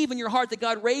believe in your heart that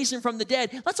God raised him from the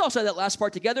dead, let's all say that last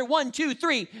part together. 1, 2,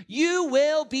 3. You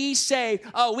will be saved.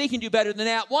 Oh, we can do better than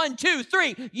that. 1, 2,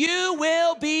 3. You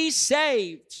will be saved.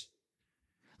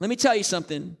 Let me tell you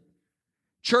something.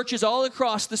 Churches all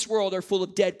across this world are full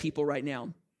of dead people right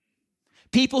now.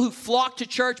 People who flock to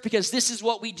church because this is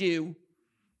what we do.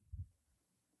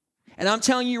 And I'm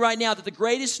telling you right now that the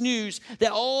greatest news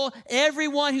that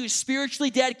everyone who's spiritually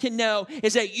dead can know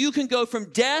is that you can go from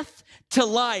death to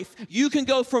life. You can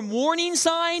go from warning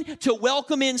sign to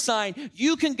welcome in sign.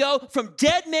 You can go from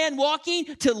dead man walking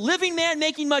to living man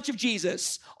making much of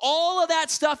Jesus. All of that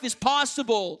stuff is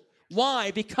possible.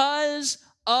 Why? Because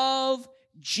of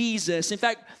Jesus. In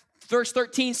fact, verse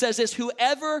 13 says this,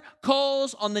 whoever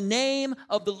calls on the name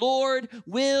of the Lord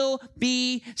will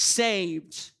be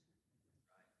saved.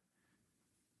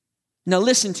 Now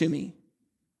listen to me.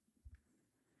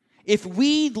 If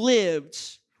we lived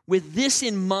with this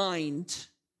in mind,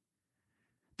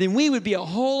 then we would be a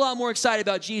whole lot more excited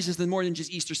about Jesus than more than just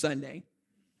Easter Sunday.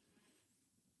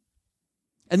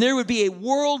 And there would be a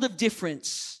world of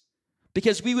difference,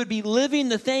 because we would be living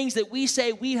the things that we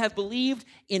say we have believed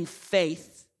in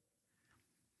faith.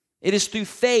 It is through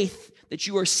faith that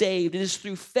you are saved. It is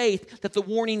through faith that the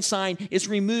warning sign is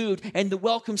removed and the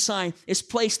welcome sign is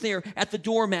placed there at the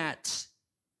doormat.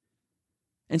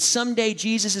 And someday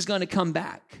Jesus is going to come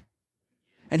back.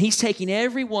 And he's taking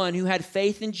everyone who had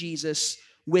faith in Jesus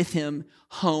with him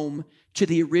home to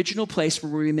the original place where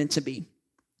we were meant to be.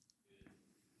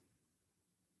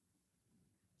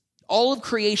 All of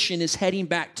creation is heading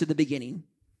back to the beginning.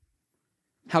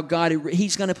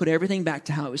 He's going to put everything back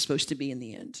to how it was supposed to be in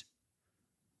the end.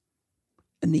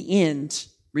 And the end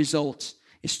result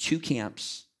is 2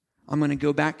 camps. I'm going to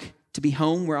go back to be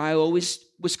home where I always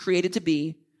was created to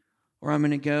be, or I'm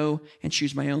going to go and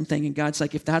choose my own thing. And God's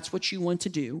like, if that's what you want to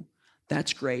do,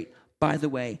 that's great. By the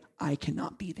way, I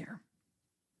cannot be there.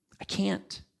 I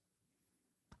can't.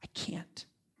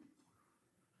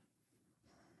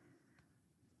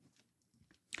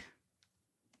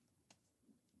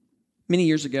 Many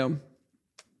years ago,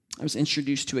 I was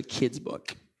introduced to a kid's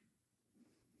book.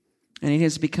 And it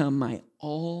has become my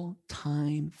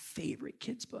all-time favorite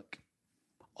kid's book.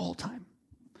 All time.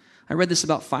 I read this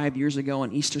about 5 years ago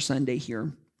on Easter Sunday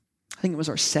here. I think it was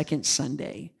our second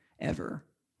Sunday ever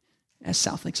as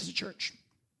South Lakes as a church.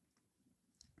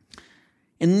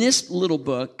 And this little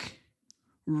book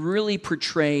really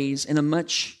portrays in a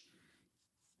much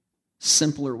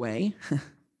simpler way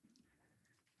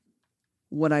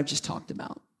what I've just talked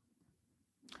about.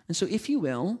 And so if you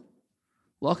will,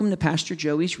 welcome to Pastor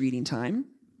Joey's reading time.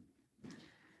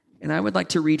 And I would like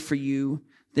to read for you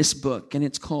this book, and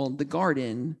it's called The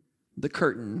Garden, the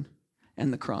Curtain,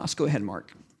 and the Cross. Go ahead,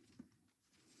 Mark.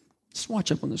 Just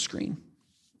watch up on the screen.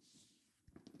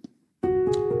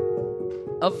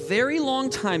 A very long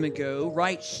time ago,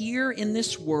 right here in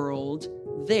this world,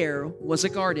 there was a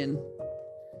garden.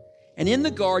 And in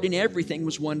the garden, everything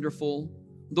was wonderful.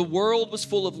 The world was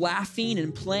full of laughing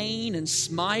and playing and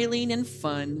smiling and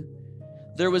fun.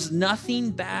 There was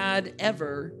nothing bad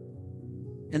ever,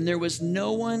 and there was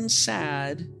no one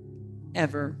sad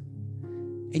ever.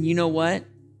 And you know what?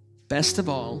 Best of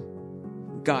all,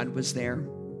 God was there.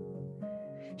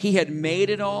 He had made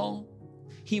it all.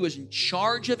 He was in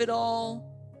charge of it all.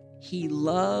 He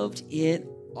loved it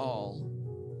all.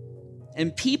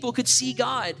 And people could see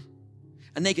God.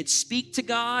 and they could speak to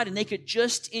God, and they could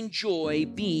just enjoy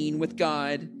being with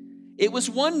God. It was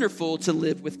wonderful to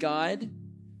live with God.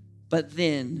 But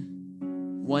then,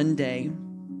 one day,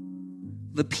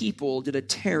 the people did a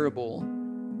terrible,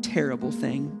 terrible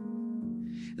thing.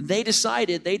 They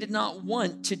decided they did not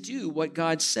want to do what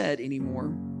God said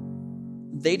anymore.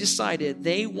 They decided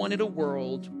they wanted a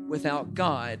world without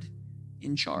God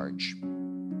in charge.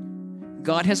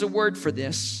 God has a word for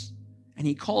this, and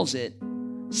he calls it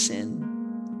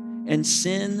sin. And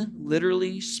sin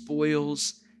literally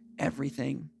spoils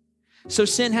everything. So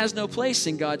sin has no place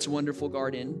in God's wonderful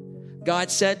garden.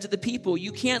 God said to the people,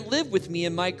 "You can't live with me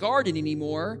in my garden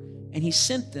anymore," and he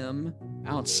sent them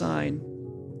outside.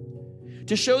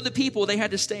 To show the people they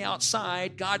had to stay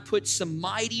outside, God put some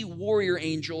mighty warrior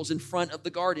angels in front of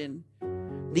the garden.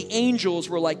 The angels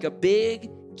were like a big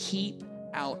keep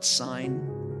out sign.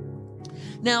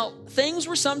 Now, things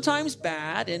were sometimes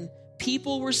bad and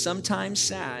people were sometimes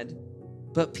sad,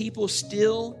 but people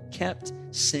still kept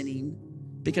sinning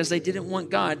because they didn't want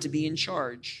God to be in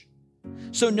charge.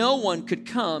 So no one could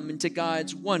come into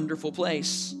God's wonderful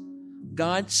place.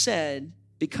 God said,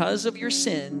 because of your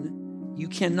sin, you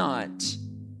cannot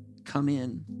come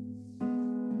in.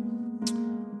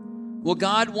 Well,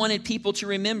 God wanted people to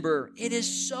remember, it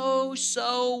is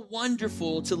so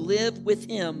wonderful to live with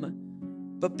him,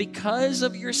 but because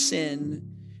of your sin,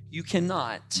 you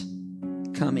cannot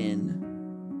come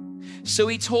in. So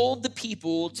he told the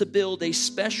people to build a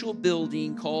special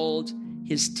building called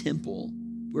his temple,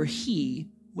 where he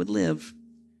would live.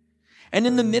 And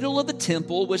in the middle of the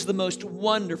temple was the most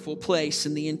wonderful place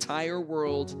in the entire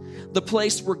world, the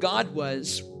place where God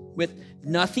was, with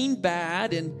nothing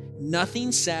bad and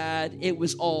nothing sad. It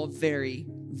was all very,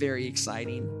 very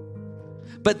exciting.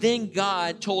 But then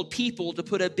God told people to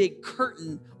put a big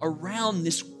curtain around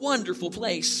this wonderful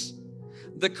place.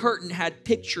 The curtain had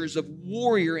pictures of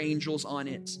warrior angels on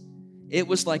it. It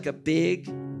was like a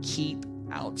big keep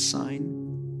out sign.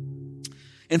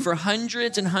 And for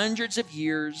hundreds and hundreds of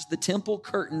years, the temple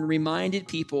curtain reminded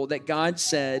people that God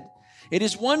said, it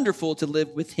is wonderful to live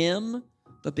with him,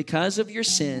 but because of your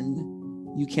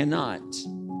sin, you cannot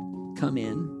come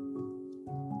in.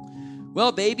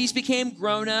 Well, babies became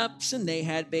grown-ups and they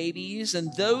had babies,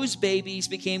 and those babies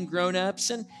became grown-ups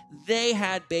and they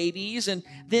had babies, and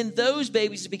then those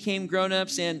babies became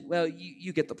grown-ups and, well,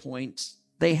 you get the point.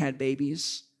 They had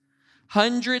babies.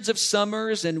 Hundreds of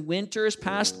summers and winters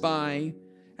passed by,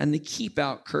 and the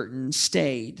keep-out curtain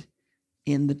stayed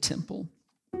in the temple.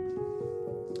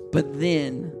 But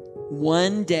then,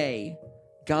 one day,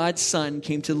 God's Son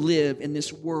came to live in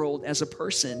this world as a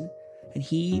person, and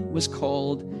he was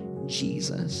called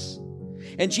Jesus.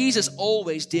 And Jesus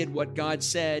always did what God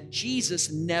said.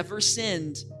 Jesus never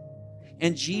sinned.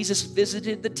 And Jesus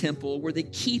visited the temple where the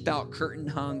keep-out curtain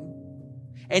hung.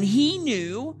 And he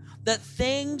knew that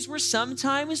things were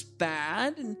sometimes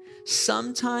bad and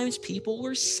sometimes people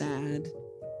were sad.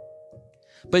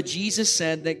 But Jesus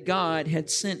said that God had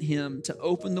sent him to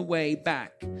open the way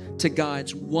back to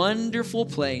God's wonderful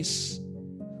place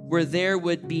where there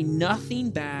would be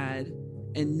nothing bad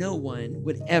and no one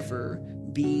would ever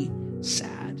be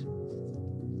sad.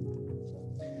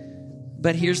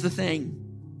 But here's the thing.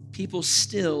 People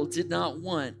still did not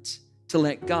want to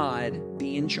let God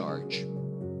be in charge.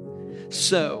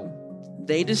 So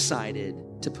they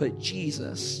decided to put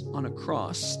Jesus on a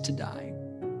cross to die.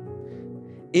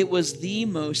 It was the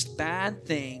most bad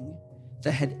thing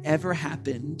that had ever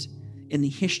happened in the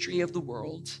history of the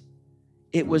world.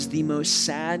 It was the most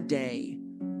sad day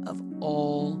of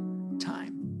all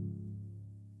time.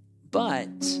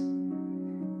 But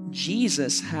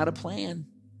Jesus had a plan.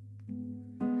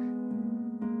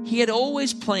 He had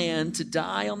always planned to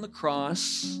die on the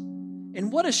cross.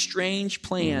 And what a strange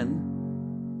plan.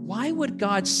 Why would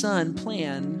God's Son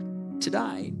plan to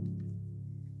die?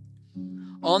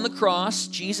 On the cross,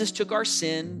 Jesus took our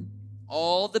sin,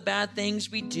 all the bad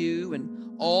things we do,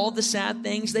 and all the sad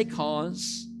things they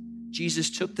cause.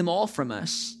 Jesus took them all from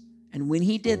us. And when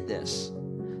he did this,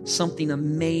 something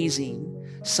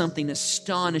amazing, something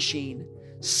astonishing,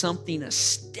 something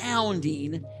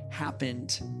astounding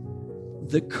happened.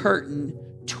 The curtain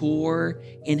tore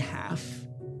in half.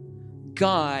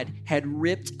 God had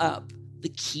ripped up the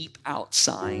keep out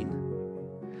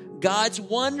sign. God's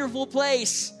wonderful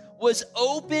place was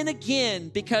open again.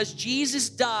 Because Jesus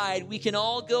died, we can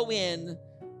all go in.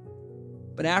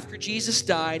 But after Jesus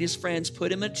died, his friends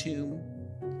put him in a tomb,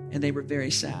 and they were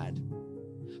very sad.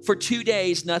 For 2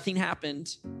 days, nothing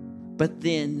happened. But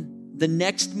then, the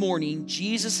next morning,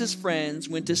 Jesus' friends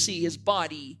went to see his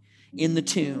body in the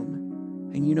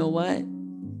tomb. And you know what?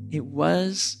 It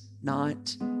was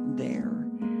not there.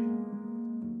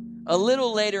 A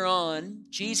little later on,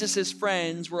 Jesus'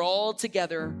 friends were all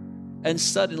together, and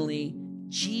suddenly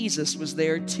Jesus was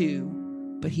there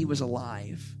too, but he was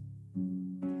alive.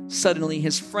 Suddenly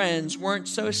his friends weren't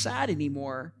so sad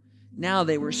anymore. Now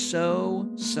they were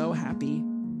so happy.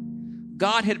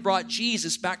 God had brought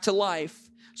Jesus back to life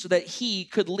so that he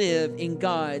could live in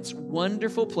God's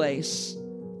wonderful place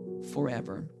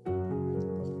forever.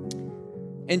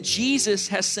 And Jesus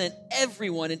has sent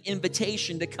everyone an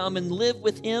invitation to come and live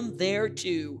with him there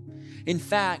too. In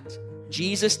fact,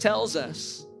 Jesus tells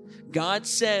us, God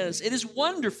says, it is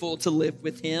wonderful to live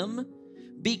with him.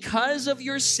 Because of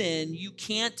your sin, you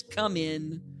can't come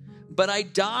in, but I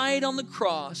died on the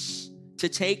cross to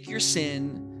take your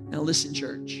sin. Now listen,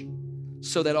 church,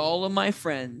 so that all of my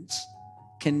friends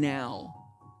can now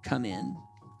come in.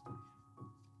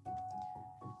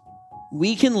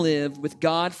 We can live with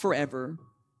God forever.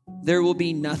 There will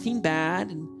be nothing bad,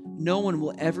 and no one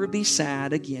will ever be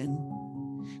sad again.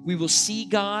 We will see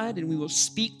God, and we will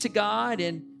speak to God,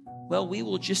 and, well, we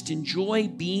will just enjoy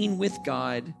being with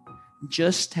God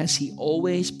just as he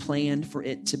always planned for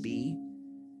it to be.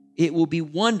 It will be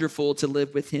wonderful to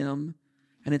live with him,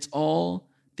 and it's all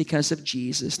because of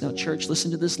Jesus. Now, church,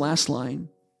 listen to this last line.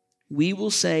 We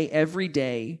will say every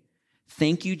day,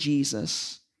 thank you,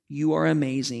 Jesus. You are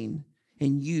amazing.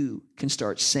 And you can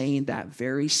start saying that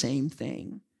very same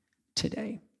thing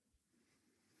today.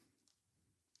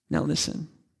 Now listen.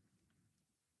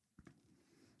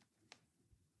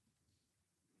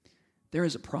 There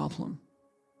is a problem.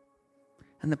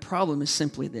 And the problem is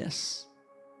simply this.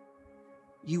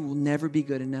 You will never be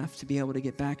good enough to be able to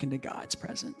get back into God's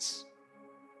presence.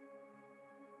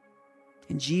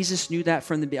 And Jesus knew that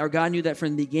or God knew that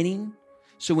from the beginning.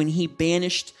 So when he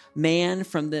banished man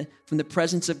from the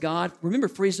presence of God, remember,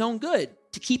 for his own good,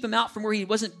 to keep him out from where he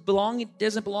doesn't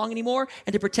belong anymore,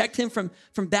 and to protect him from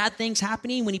bad things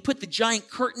happening. When he put the giant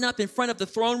curtain up in front of the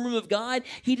throne room of God,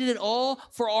 he did it all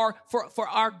for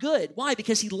our good. Why?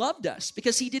 Because he loved us.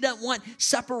 Because he did not want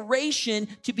separation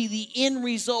to be the end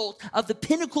result of the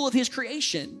pinnacle of his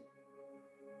creation.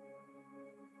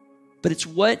 But it's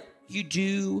what you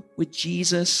do with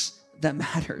Jesus that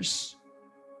matters.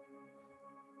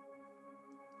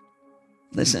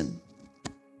 Listen,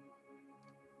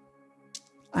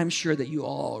 I'm sure that you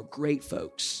all are great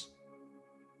folks.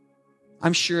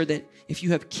 I'm sure that if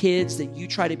you have kids, that you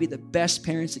try to be the best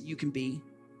parents that you can be.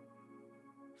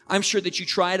 I'm sure that you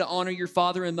try to honor your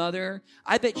father and mother.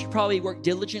 I bet you probably work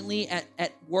diligently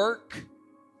at work.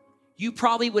 You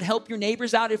probably would help your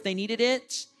neighbors out if they needed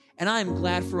it. And I'm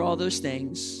glad for all those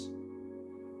things.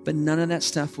 But none of that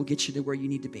stuff will get you to where you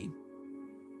need to be.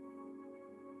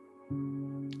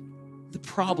 The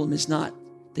problem is not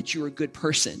that you're a good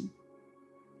person.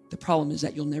 The problem is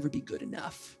that you'll never be good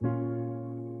enough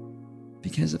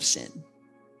because of sin.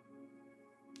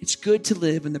 It's good to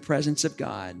live in the presence of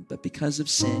God, but because of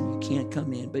sin, you can't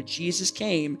come in. But Jesus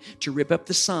came to rip up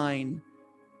the sign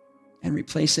and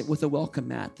replace it with a welcome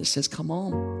mat that says, come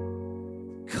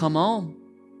on, come on.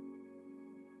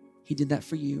 He did that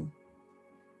for you.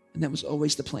 And that was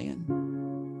always the plan.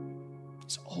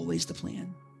 It's always the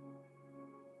plan.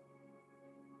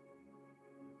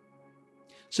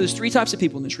 So there's three types of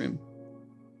people in this room.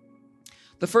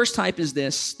 The first type is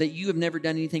this, that you have never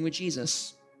done anything with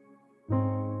Jesus.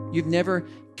 You've never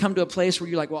come to a place where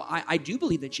you're like, well, I do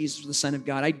believe that Jesus was the Son of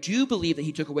God. I do believe that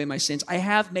he took away my sins. I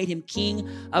have made him king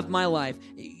of my life.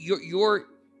 Your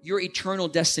eternal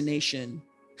destination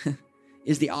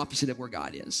is the opposite of where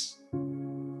God is.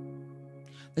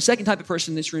 The second type of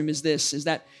person in this room is this, is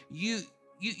that you've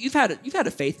had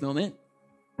a faith moment,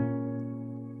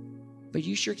 but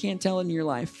you sure can't tell it in your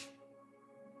life.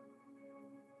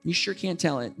 You sure can't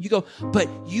tell it. You go, but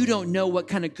you don't know what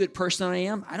kind of good person I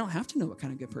am. I don't have to know what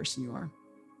kind of good person you are.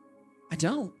 I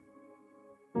don't.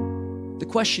 The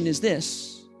question is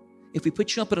this. If we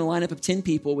put you up in a lineup of 10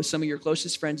 people with some of your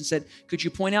closest friends and said, could you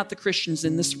point out the Christians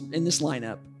in this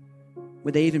lineup?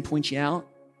 Would they even point you out?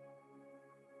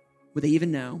 Would they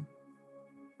even know?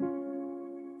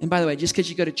 And by the way, just because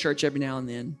you go to church every now and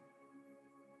then,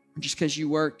 or just because you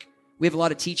work, we have a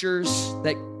lot of teachers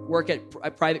that work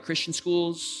at private Christian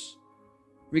schools.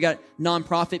 We got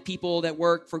nonprofit people that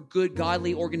work for good,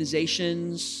 godly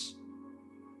organizations.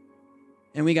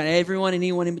 And we got everyone and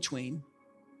anyone in between.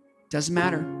 Doesn't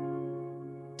matter.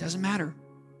 Doesn't matter.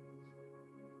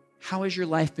 How has your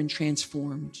life been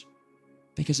transformed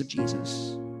because of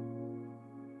Jesus?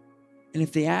 And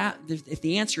if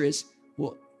the answer is,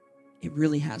 well, it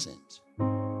really hasn't,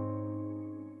 well,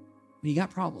 you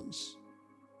got problems.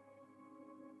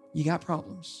 You got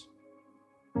problems.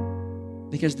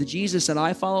 Because the Jesus that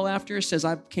I follow after says,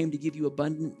 I came to give you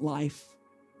abundant life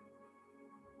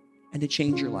and to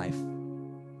change your life.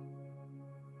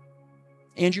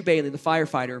 Andrew Bailey, the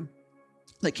firefighter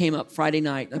that came up Friday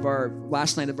night of our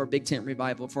last night of our big tent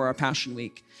revival for our Passion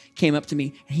Week, came up to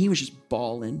me and he was just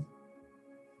bawling.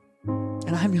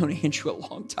 And I've known Andrew a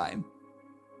long time.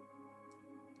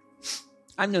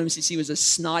 I've known him since he was a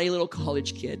snotty little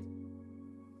college kid.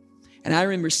 And I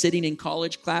remember sitting in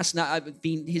college class, and I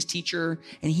being his teacher,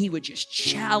 and he would just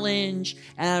challenge,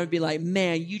 and I would be like,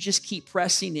 man, you just keep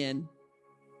pressing in.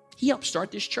 He helped start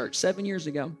this church 7 years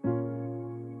ago.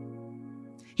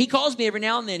 He calls me every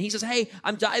now and then. He says, hey,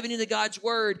 I'm diving into God's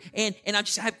word, and I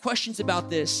just have questions about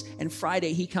this. And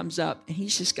Friday, he comes up, and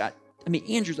he's just got,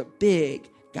 Andrew's a big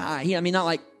guy. He's a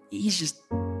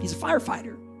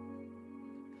firefighter.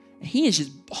 And he is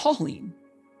just bawling.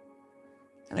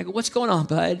 And I go, what's going on,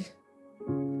 bud?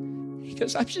 He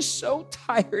goes, I'm just so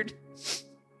tired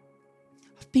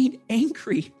of being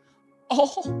angry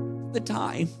all the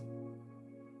time.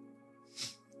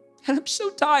 And I'm so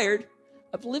tired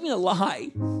of living a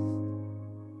lie.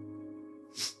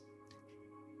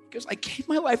 Because I gave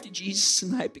my life to Jesus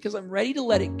tonight because I'm ready to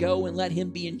let it go and let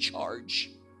him be in charge.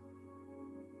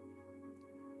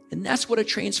 And that's what a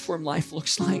transformed life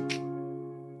looks like.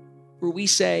 Where we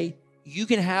say, you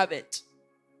can have it.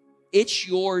 It's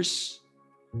yours.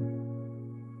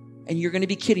 And you're going to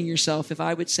be kidding yourself if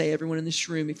I would say, everyone in this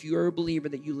room, if you are a believer,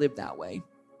 that you live that way.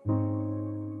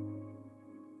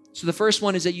 So the first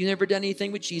one is that you've never done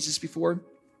anything with Jesus before.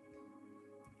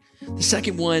 The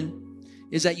second one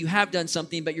is that you have done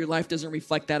something, but your life doesn't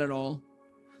reflect that at all.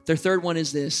 The third one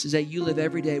is this, is that you live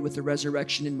every day with the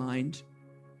resurrection in mind,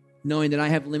 knowing that I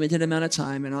have limited amount of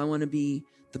time and I want to be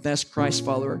the best Christ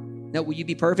follower. Now, will you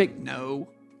be perfect? No.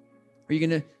 Are you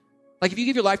going to, if you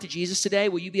give your life to Jesus today,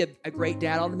 will you be a great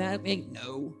dad automatically?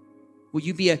 No. Will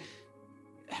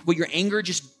your anger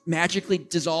just magically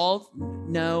dissolve?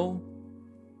 No.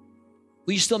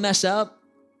 Will you still mess up?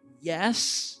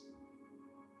 Yes.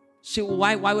 So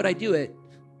why would I do it?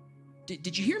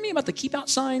 Did you hear me about the keep out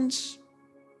signs?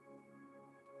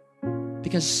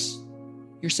 Because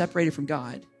you're separated from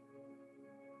God.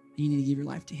 You need to give your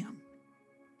life to him.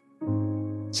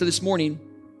 So this morning,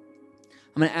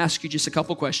 I'm going to ask you just a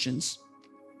couple questions.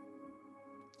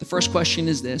 The first question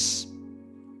is this.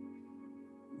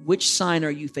 Which sign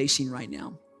are you facing right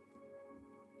now?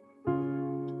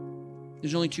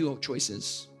 There's only two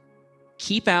choices.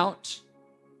 Keep out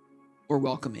or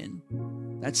welcome in.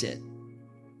 That's it.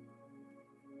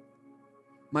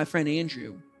 My friend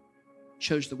Andrew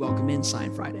chose the welcome in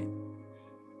sign Friday.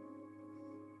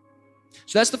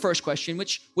 So that's the first question.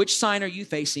 Which sign are you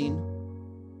facing?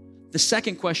 The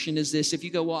second question is this. If you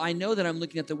go, well, I know that I'm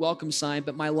looking at the welcome sign,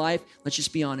 but my life, let's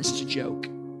just be honest, it's a joke.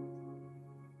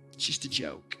 It's just a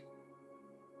joke.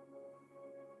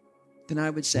 Then I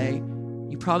would say,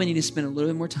 you probably need to spend a little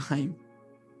bit more time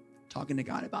talking to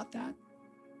God about that.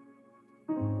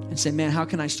 And say, man, how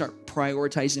can I start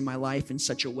prioritizing my life in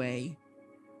such a way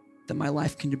that my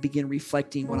life can begin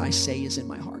reflecting what I say is in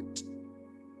my heart?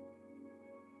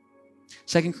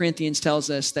 2 Corinthians tells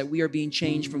us that we are being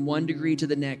changed from one degree to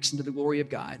the next into the glory of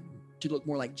God to look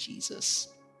more like Jesus.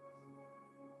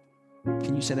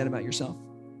 Can you say that about yourself?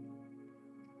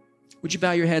 Would you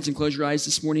bow your heads and close your eyes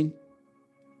this morning?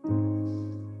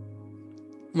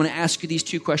 I'm going to ask you these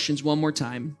two questions one more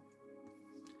time.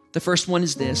 The first one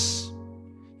is this.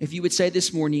 If you would say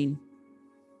this morning,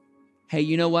 hey,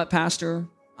 you know what, Pastor?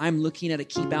 I'm looking at a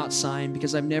keep out sign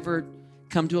because I've never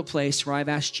come to a place where I've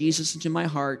asked Jesus into my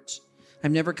heart.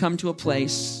 I've never come to a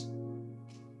place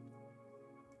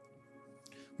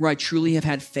where I truly have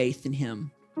had faith in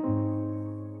him.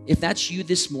 If that's you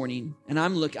this morning, and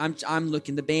I'm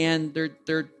looking, the band,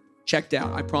 they're checked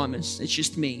out, I promise. It's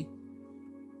just me.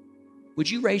 Would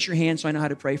you raise your hand so I know how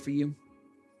to pray for you?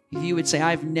 If you would say,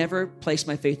 I've never placed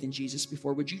my faith in Jesus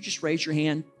before, would you just raise your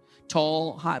hand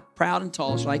tall, high, proud and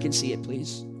tall so I can see it,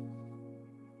 please?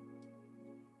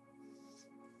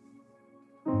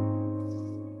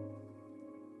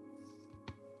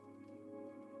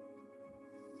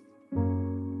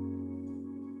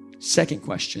 Second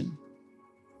question.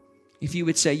 If you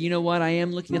would say, you know what, I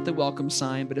am looking at the welcome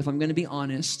sign, but if I'm going to be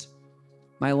honest,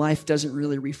 my life doesn't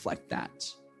really reflect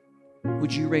that.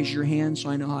 Would you raise your hand so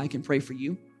I know how I can pray for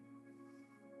you?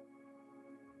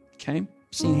 Okay,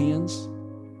 seeing hands.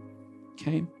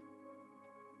 Okay.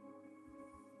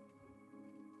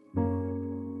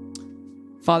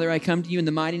 Father, I come to you in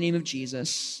the mighty name of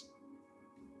Jesus.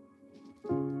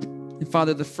 And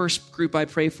Father, the first group I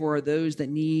pray for are those that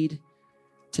need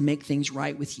to make things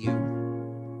right with you.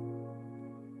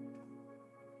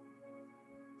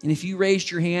 And if you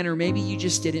raised your hand, or maybe you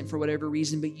just didn't for whatever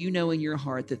reason, but you know in your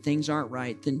heart that things aren't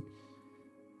right, then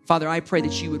Father, I pray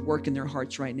that you would work in their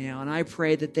hearts right now, and I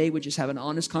pray that they would just have an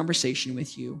honest conversation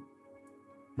with you,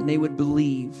 and they would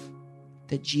believe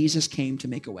that Jesus came to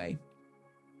make a way.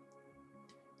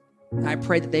 And I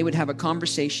pray that they would have a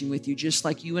conversation with you just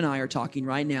like you and I are talking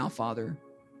right now, Father,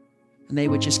 and they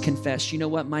would just confess, you know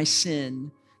what, my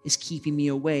sin is keeping me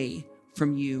away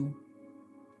from you.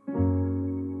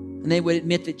 And they would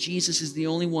admit that Jesus is the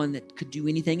only one that could do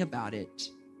anything about it.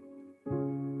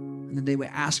 And then they would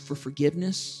ask for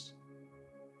forgiveness.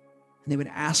 And they would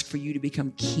ask for you to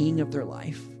become king of their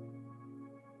life.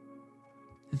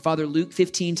 And Father, Luke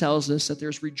 15 tells us that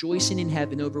there's rejoicing in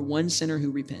heaven over one sinner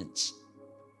who repents.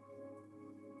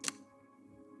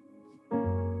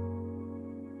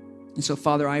 And so,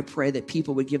 Father, I pray that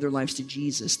people would give their lives to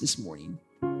Jesus this morning.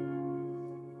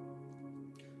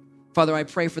 Father, I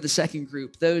pray for the second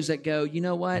group, those that go, you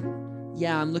know what?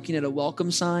 Yeah, I'm looking at a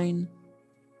welcome sign,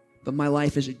 but my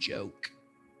life is a joke.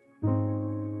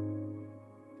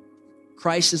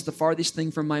 Christ is the farthest thing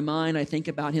from my mind. I think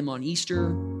about him on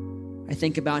Easter. I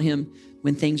think about him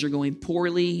when things are going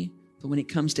poorly, but when it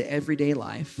comes to everyday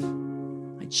life,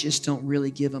 I just don't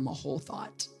really give him a whole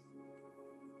thought.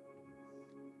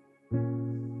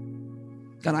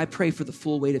 God, I pray for the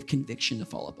full weight of conviction to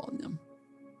fall upon them.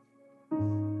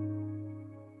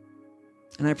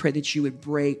 And I pray that you would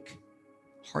break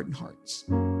hardened hearts.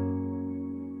 And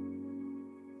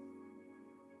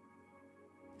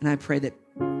I pray that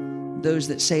those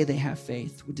that say they have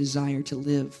faith would desire to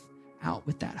live out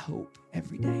with that hope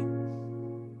every day.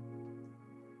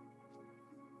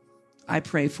 I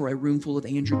pray for a room full of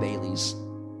Andrew Baileys.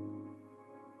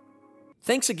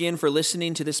 Thanks again for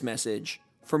listening to this message.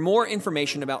 For more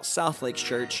information about South Lakes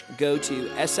Church, go to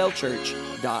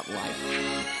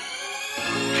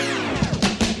slchurch.life.